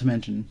forgot to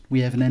mention, we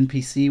have an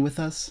NPC with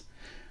us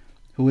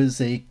who is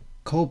a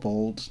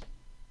kobold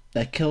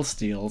that kill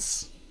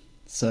steals.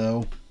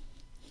 So,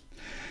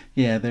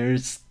 yeah,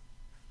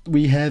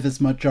 we have as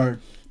much our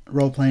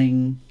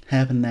role-playing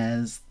happen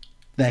as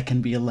that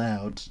can be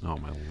allowed. Oh,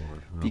 my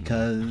lord.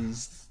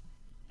 Because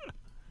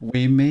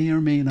we may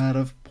or may not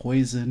have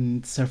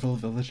poisoned several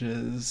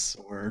villages,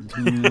 or...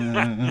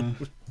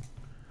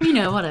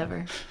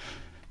 Whatever.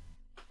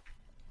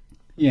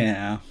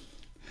 Yeah.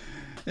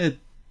 A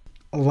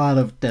lot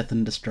of death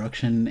and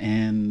destruction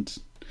and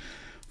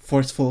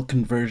forceful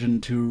conversion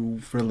to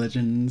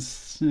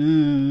religions.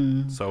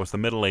 So it's the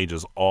Middle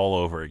Ages all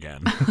over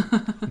again.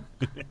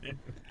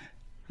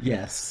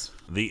 Yes.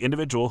 The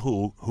individual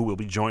who will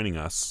be joining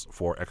us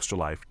for Extra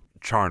Life,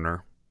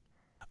 Charner,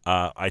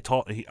 I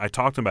talked to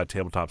him about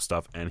tabletop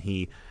stuff, and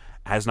he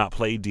has not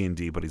played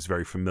D&D, but he's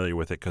very familiar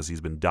with it because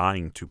he's been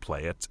dying to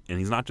play it. And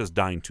he's not just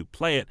dying to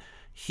play it,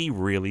 he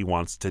really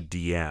wants to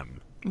DM.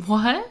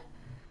 What?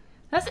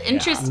 That's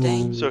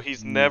interesting. So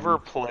he's never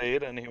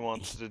played and he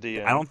wants to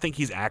DM. I don't think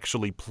he's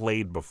actually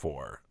played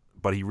before,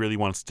 but he really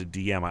wants to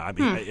DM. I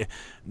mean,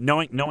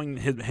 knowing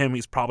him,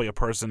 he's probably a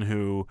person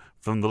who,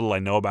 from the little I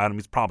know about him,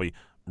 he's probably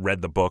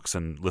read the books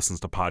and listens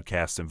to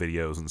podcasts and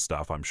videos and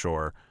stuff, I'm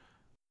sure.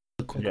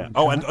 Yeah.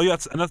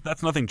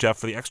 That's nothing, Jeff.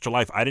 For the extra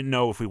life, I didn't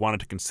know if we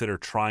wanted to consider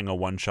trying a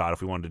one-shot,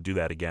 if we wanted to do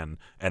that again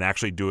and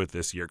actually do it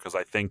this year, because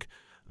I think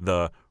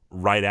the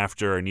right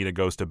after Anita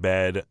goes to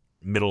bed,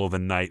 middle of the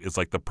night is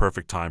like the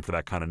perfect time for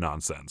that kind of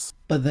nonsense.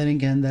 But then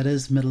again, that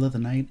is middle of the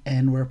night,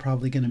 and we're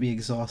probably going to be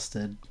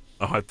exhausted.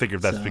 Oh, I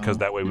figured that's because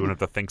that way we wouldn't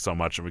have to think so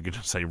much, and we could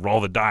just say, roll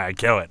the die, I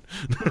kill it.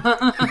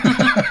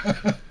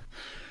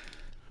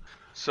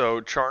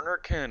 So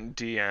Charner can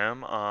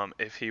DM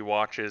if he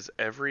watches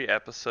every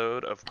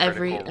episode of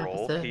Critical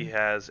Role. He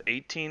has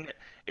 18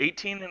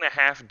 and a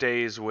half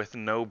days with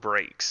no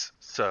breaks.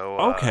 So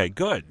okay,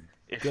 good.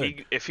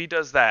 If he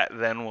does that,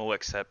 then we'll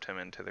accept him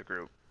into the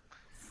group.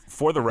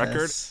 For the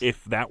record,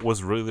 if that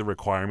was really the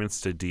requirements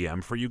to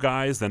DM for you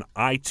guys, then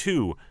I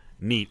too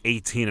need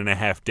 18 and a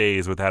half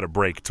days without a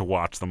break to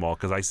watch them all,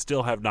 because I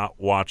still have not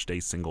watched a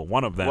single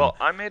one of them. Well,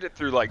 I made it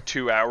through like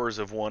 2 hours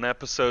of one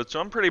episode, so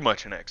I'm pretty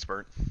much an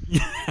expert.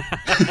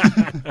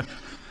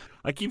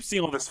 I keep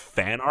seeing all this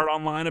fan art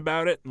online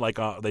about it. Like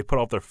they put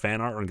up their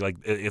fan art, and like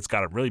it's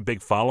got a really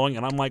big following,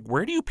 and I'm like,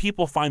 where do you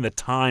people find the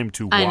time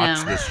to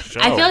watch this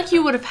show? I feel like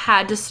you would have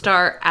had to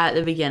start at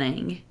the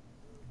beginning,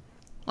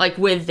 like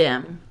with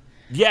them.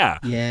 Yeah.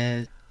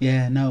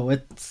 Yeah. No,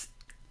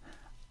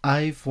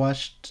 I've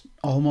watched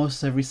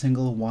almost every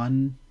single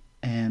one,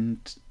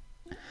 and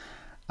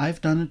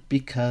I've done it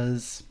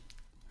because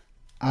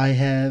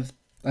I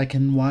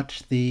can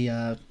watch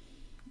the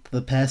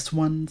past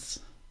ones.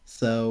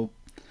 So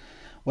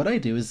what I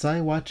do is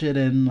I watch it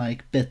in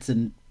like bits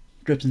and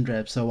drips and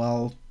drabs. So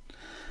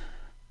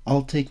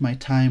I'll take my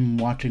time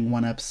watching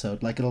one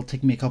episode. Like, it'll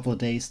take me a couple of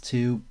days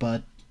too,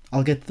 but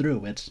I'll get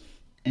through it.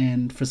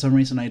 And for some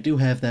reason I do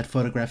have that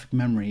photographic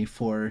memory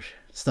for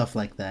stuff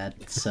like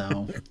that.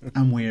 So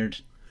I'm weird.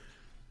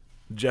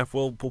 Jeff,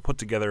 we'll put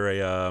together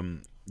a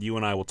you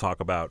and I will talk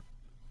about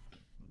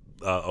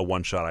a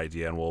one-shot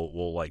idea, and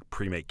we'll like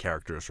pre-make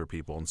characters for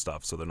people and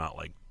stuff, so they're not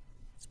like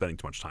spending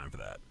too much time for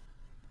that.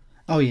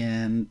 Oh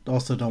yeah, and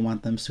also don't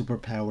want them super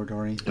powered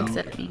or anything.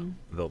 Except me.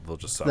 They'll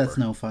just suffer. That's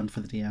no fun for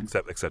the DM.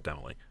 Except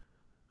Emily.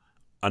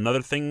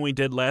 Another thing we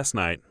did last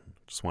night,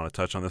 just want to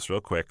touch on this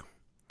real quick,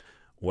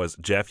 was,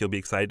 Jeff, you'll be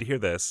excited to hear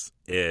this,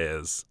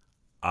 is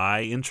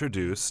I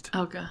introduced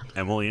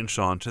Emily and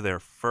Sean to their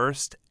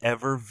first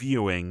ever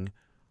viewing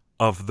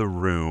of The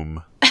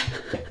Room.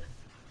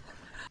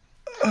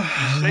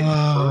 You say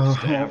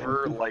first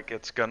ever, like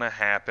it's gonna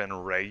happen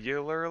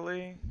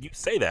regularly? You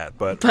say that,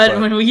 but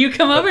when you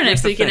come over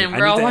next weekend and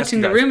we're all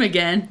watching The Room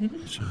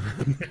again.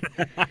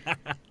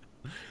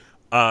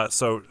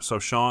 So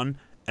Sean,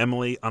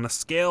 Emily, on a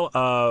scale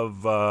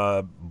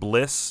of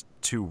bliss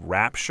to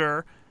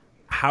rapture,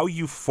 how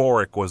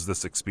euphoric was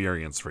this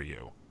experience for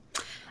you?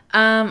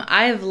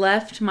 I have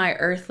left my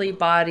earthly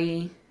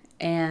body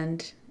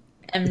and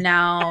am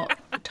now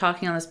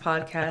talking on this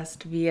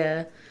podcast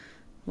via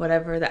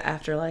whatever the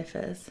afterlife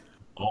is.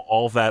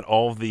 All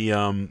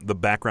the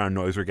background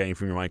noise we're getting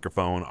from your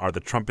microphone are the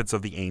trumpets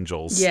of the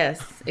angels.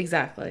 Yes,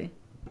 exactly.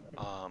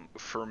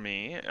 For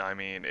me, I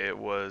mean, it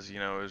was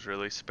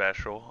really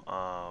special.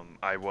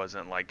 I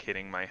wasn't like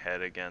hitting my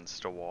head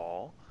against a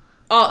wall.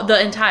 Oh,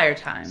 the entire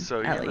time,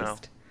 so, at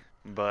least.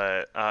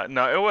 But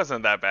no, it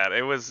wasn't that bad.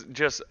 It was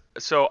just,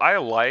 so I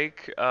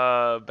like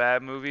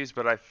bad movies,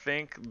 but I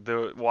think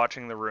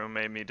watching The Room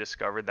made me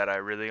discover that I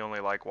really only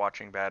like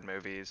watching bad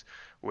movies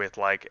with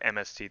like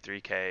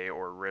MST3K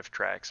or riff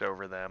tracks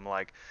over them.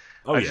 Like,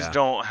 just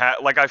don't have,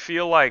 like, I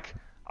feel like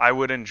I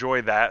would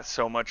enjoy that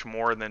so much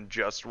more than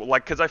just,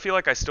 like, because I feel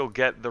like I still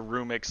get the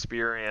Room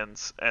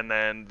experience, and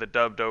then the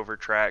dubbed over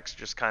tracks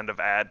just kind of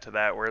add to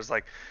that. Whereas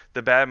like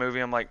the bad movie,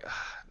 I'm like,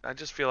 I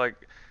just feel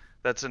like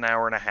that's an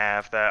hour and a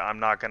half that I'm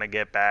not going to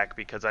get back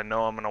because I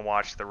know I'm going to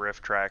watch the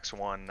riff tracks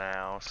one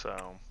now.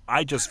 So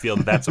I just feel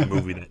that's a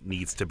movie that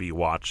needs to be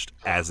watched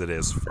as it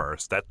is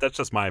first. That's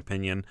just my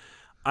opinion.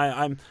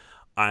 I'm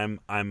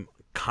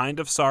kind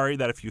of sorry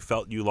that if you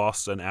felt you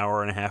lost an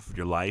hour and a half of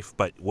your life,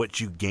 but what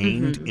you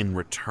gained in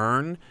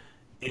return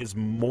is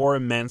more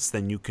immense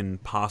than you can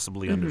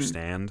possibly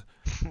understand.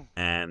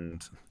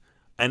 And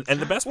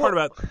the best part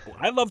about,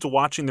 I loved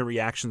watching the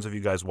reactions of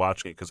you guys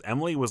watching it, because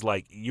Emily was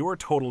like, you were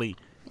totally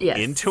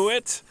into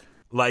it.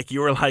 Like, you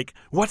were like,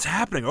 what's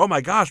happening? Oh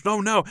my gosh,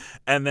 no.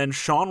 And then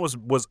Sean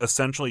was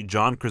essentially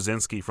John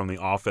Krasinski from The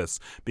Office,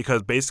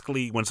 because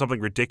basically when something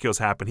ridiculous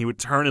happened, he would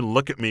turn and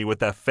look at me with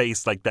that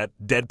face, like that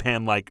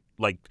deadpan, like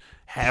like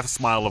half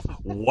smile of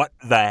what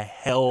the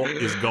hell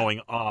is going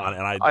on,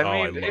 and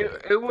I mean,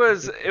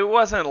 it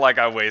wasn't like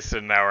I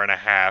wasted an hour and a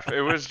half.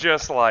 It was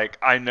just like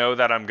I know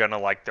that I'm gonna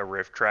like the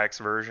RiffTrax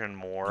version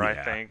more, I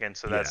think, and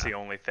so that's the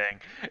only thing.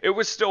 It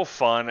was still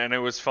fun, and it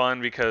was fun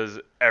because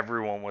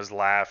everyone was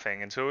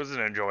laughing, and so it was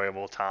an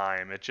enjoyable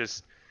time.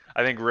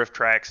 I think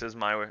RiffTrax is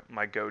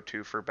my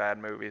go-to for bad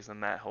movies,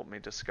 and that helped me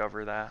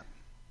discover that.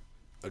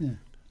 Yeah.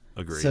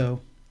 Agreed.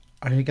 So,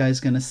 are you guys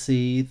gonna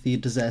see The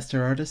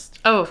Disaster Artist?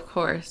 Oh, of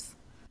course.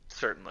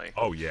 Certainly.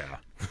 Oh yeah.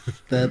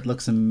 That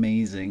looks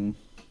amazing.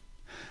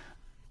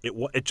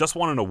 It just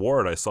won an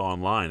award I saw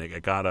online.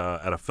 It got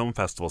at a film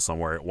festival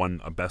somewhere. It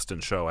won a Best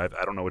in Show. I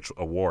don't know which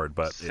award,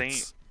 but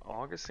it's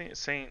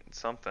Saint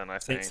something. I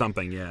think Saint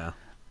something. Yeah.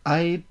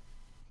 I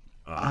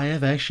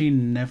have actually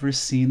never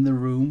seen The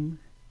Room,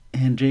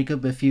 and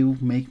Jacob, if you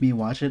make me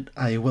watch it,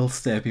 I will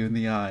stab you in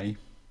the eye.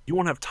 You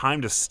won't have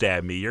time to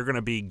stab me. You're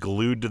gonna be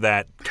glued to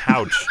that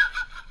couch,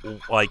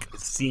 like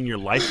seeing your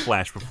life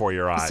flash before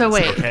your eyes. So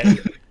wait. Okay?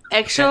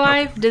 Extra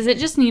Life, does it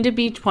just need to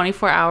be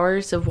 24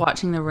 hours of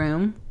watching The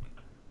Room?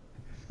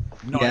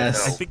 No,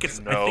 Yes. I think it's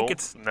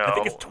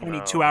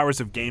 22 hours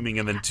of gaming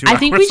and then 2 I hours.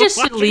 think we just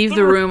of should leave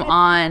The Room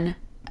on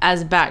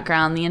as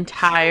background the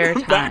entire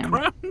time.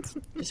 background.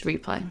 Just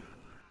replay.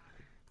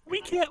 We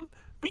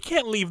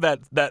can't leave that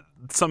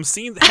some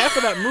scenes. Half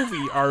of that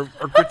movie are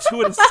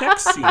gratuitous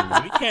sex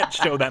scenes. We can't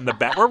show that in the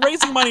back. We're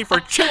raising money for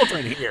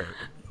children here.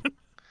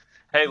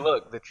 Hey,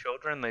 look, the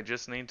children, they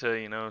just need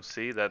to,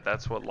 see that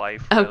that's what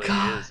life Oh, really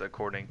God. is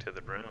according to The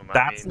Room.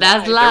 That's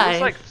That's there life.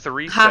 was like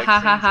 3 Ha, sex ha,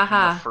 ha, scenes ha, in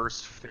ha. the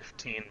first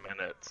 15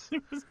 minutes.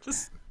 It was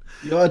just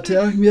You're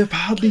telling me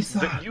about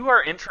Lisa. You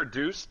are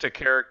introduced to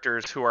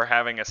characters who are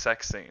having a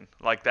sex scene.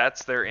 Like,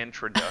 that's their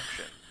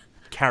introduction.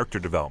 character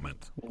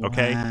development.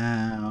 Okay?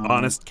 Wow.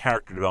 Honest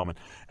character development.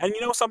 And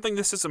you know something?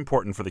 This is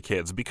important for the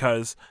kids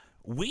because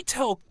we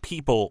tell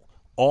people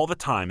all the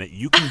time that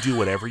you can do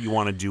whatever you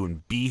want to do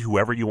and be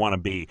whoever you want to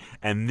be.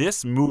 And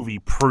this movie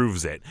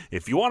proves it.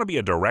 If you want to be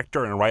a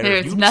director and a writer,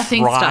 if There's you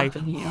nothing try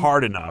stopping you.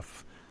 hard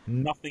enough,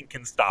 nothing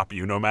can stop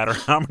you, no matter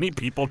how many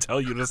people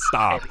tell you to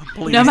stop.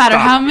 Please No matter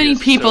stop. how many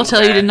It's people so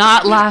tell you to bad.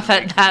 not laugh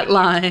at that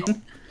line.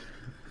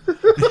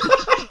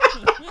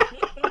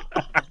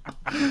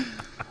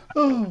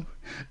 Oh.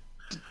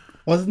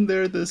 Wasn't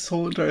there this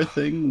whole entire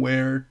thing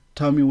where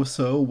Tommy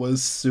Wiseau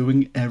was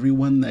suing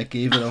everyone that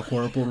gave it a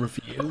horrible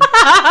review?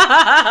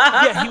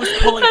 Yeah, he was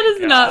pulling. That is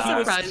not he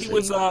surprising.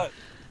 was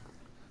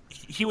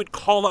he would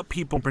call up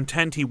people and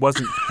pretend he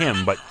wasn't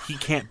him, but he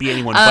can't be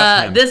anyone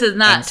but him. This is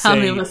not and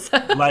Tommy say,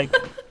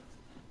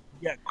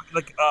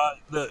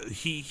 Wiseau.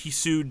 He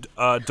sued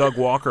Doug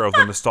Walker of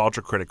the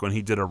Nostalgia Critic when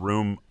he did a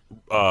Room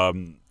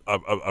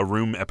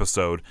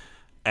episode,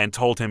 and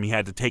told him he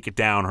had to take it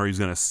down or he was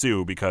going to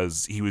sue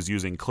because he was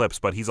using clips.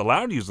 But he's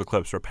allowed to use the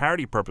clips for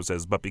parody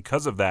purposes. But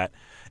because of that,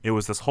 it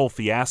was this whole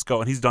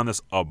fiasco, and he's done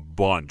this a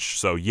bunch.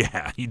 So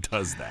yeah, he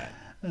does that.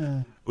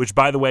 Which,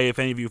 by the way, if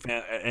any of you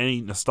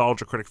any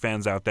Nostalgia Critic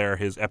fans out there,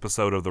 his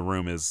episode of The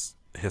Room is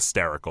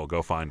hysterical.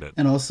 Go find it.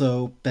 And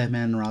also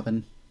Batman and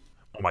Robin.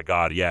 Oh my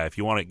God, yeah! If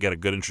you want to get a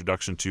good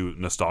introduction to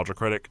Nostalgia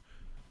Critic,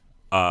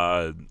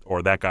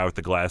 or that guy with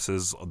the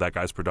glasses, that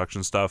guy's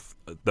production stuff,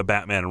 the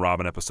Batman and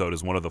Robin episode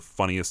is one of the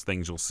funniest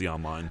things you'll see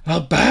online. A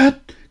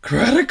bat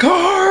credit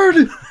card!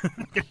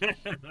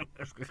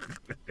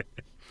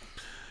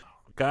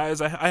 Guys,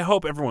 I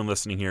hope everyone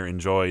listening here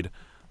enjoyed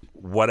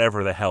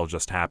whatever the hell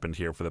just happened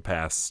here for the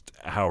past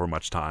however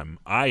much time.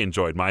 I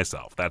enjoyed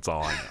myself. That's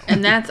all I know.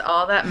 And that's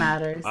all that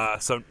matters.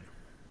 So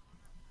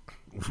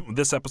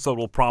this episode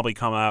will probably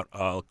come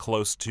out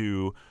close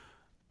to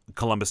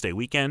Columbus Day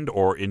weekend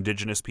or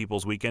Indigenous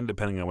Peoples weekend,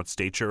 depending on what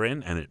state you're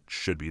in, and it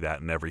should be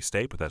that in every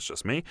state, but that's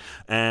just me.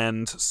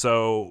 And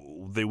so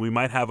we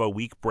might have a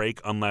week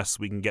break unless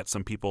we can get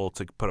some people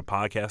to put a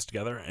podcast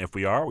together. And if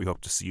we are, we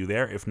hope to see you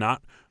there. If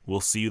not, we'll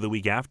see you the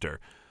week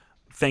after.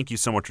 Thank you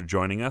so much for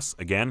joining us.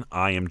 Again,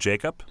 I am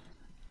Jacob.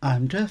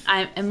 I'm Jeff.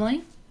 I'm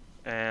Emily.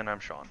 And I'm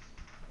Sean.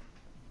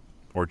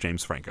 Or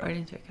James Franco.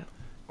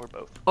 Or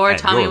both. Or And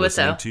Tommy you're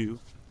listening Wiseau.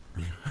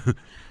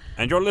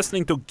 And you're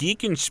listening to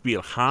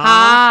Geekenspiel, huh?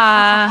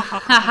 Ha ha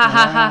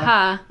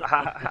ha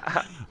ha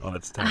ha. Oh,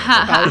 that's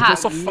terrible. You're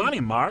so funny,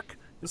 Mark.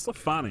 You're so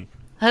funny.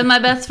 Who's my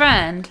best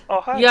friend?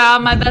 Oh, hi. You're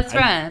my best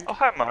friend. Oh,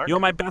 hi, Mark. You're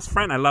my best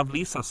friend. I love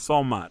Lisa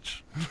so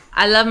much.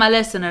 I love my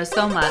listeners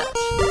so much.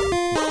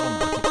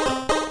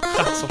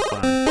 That's so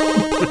funny.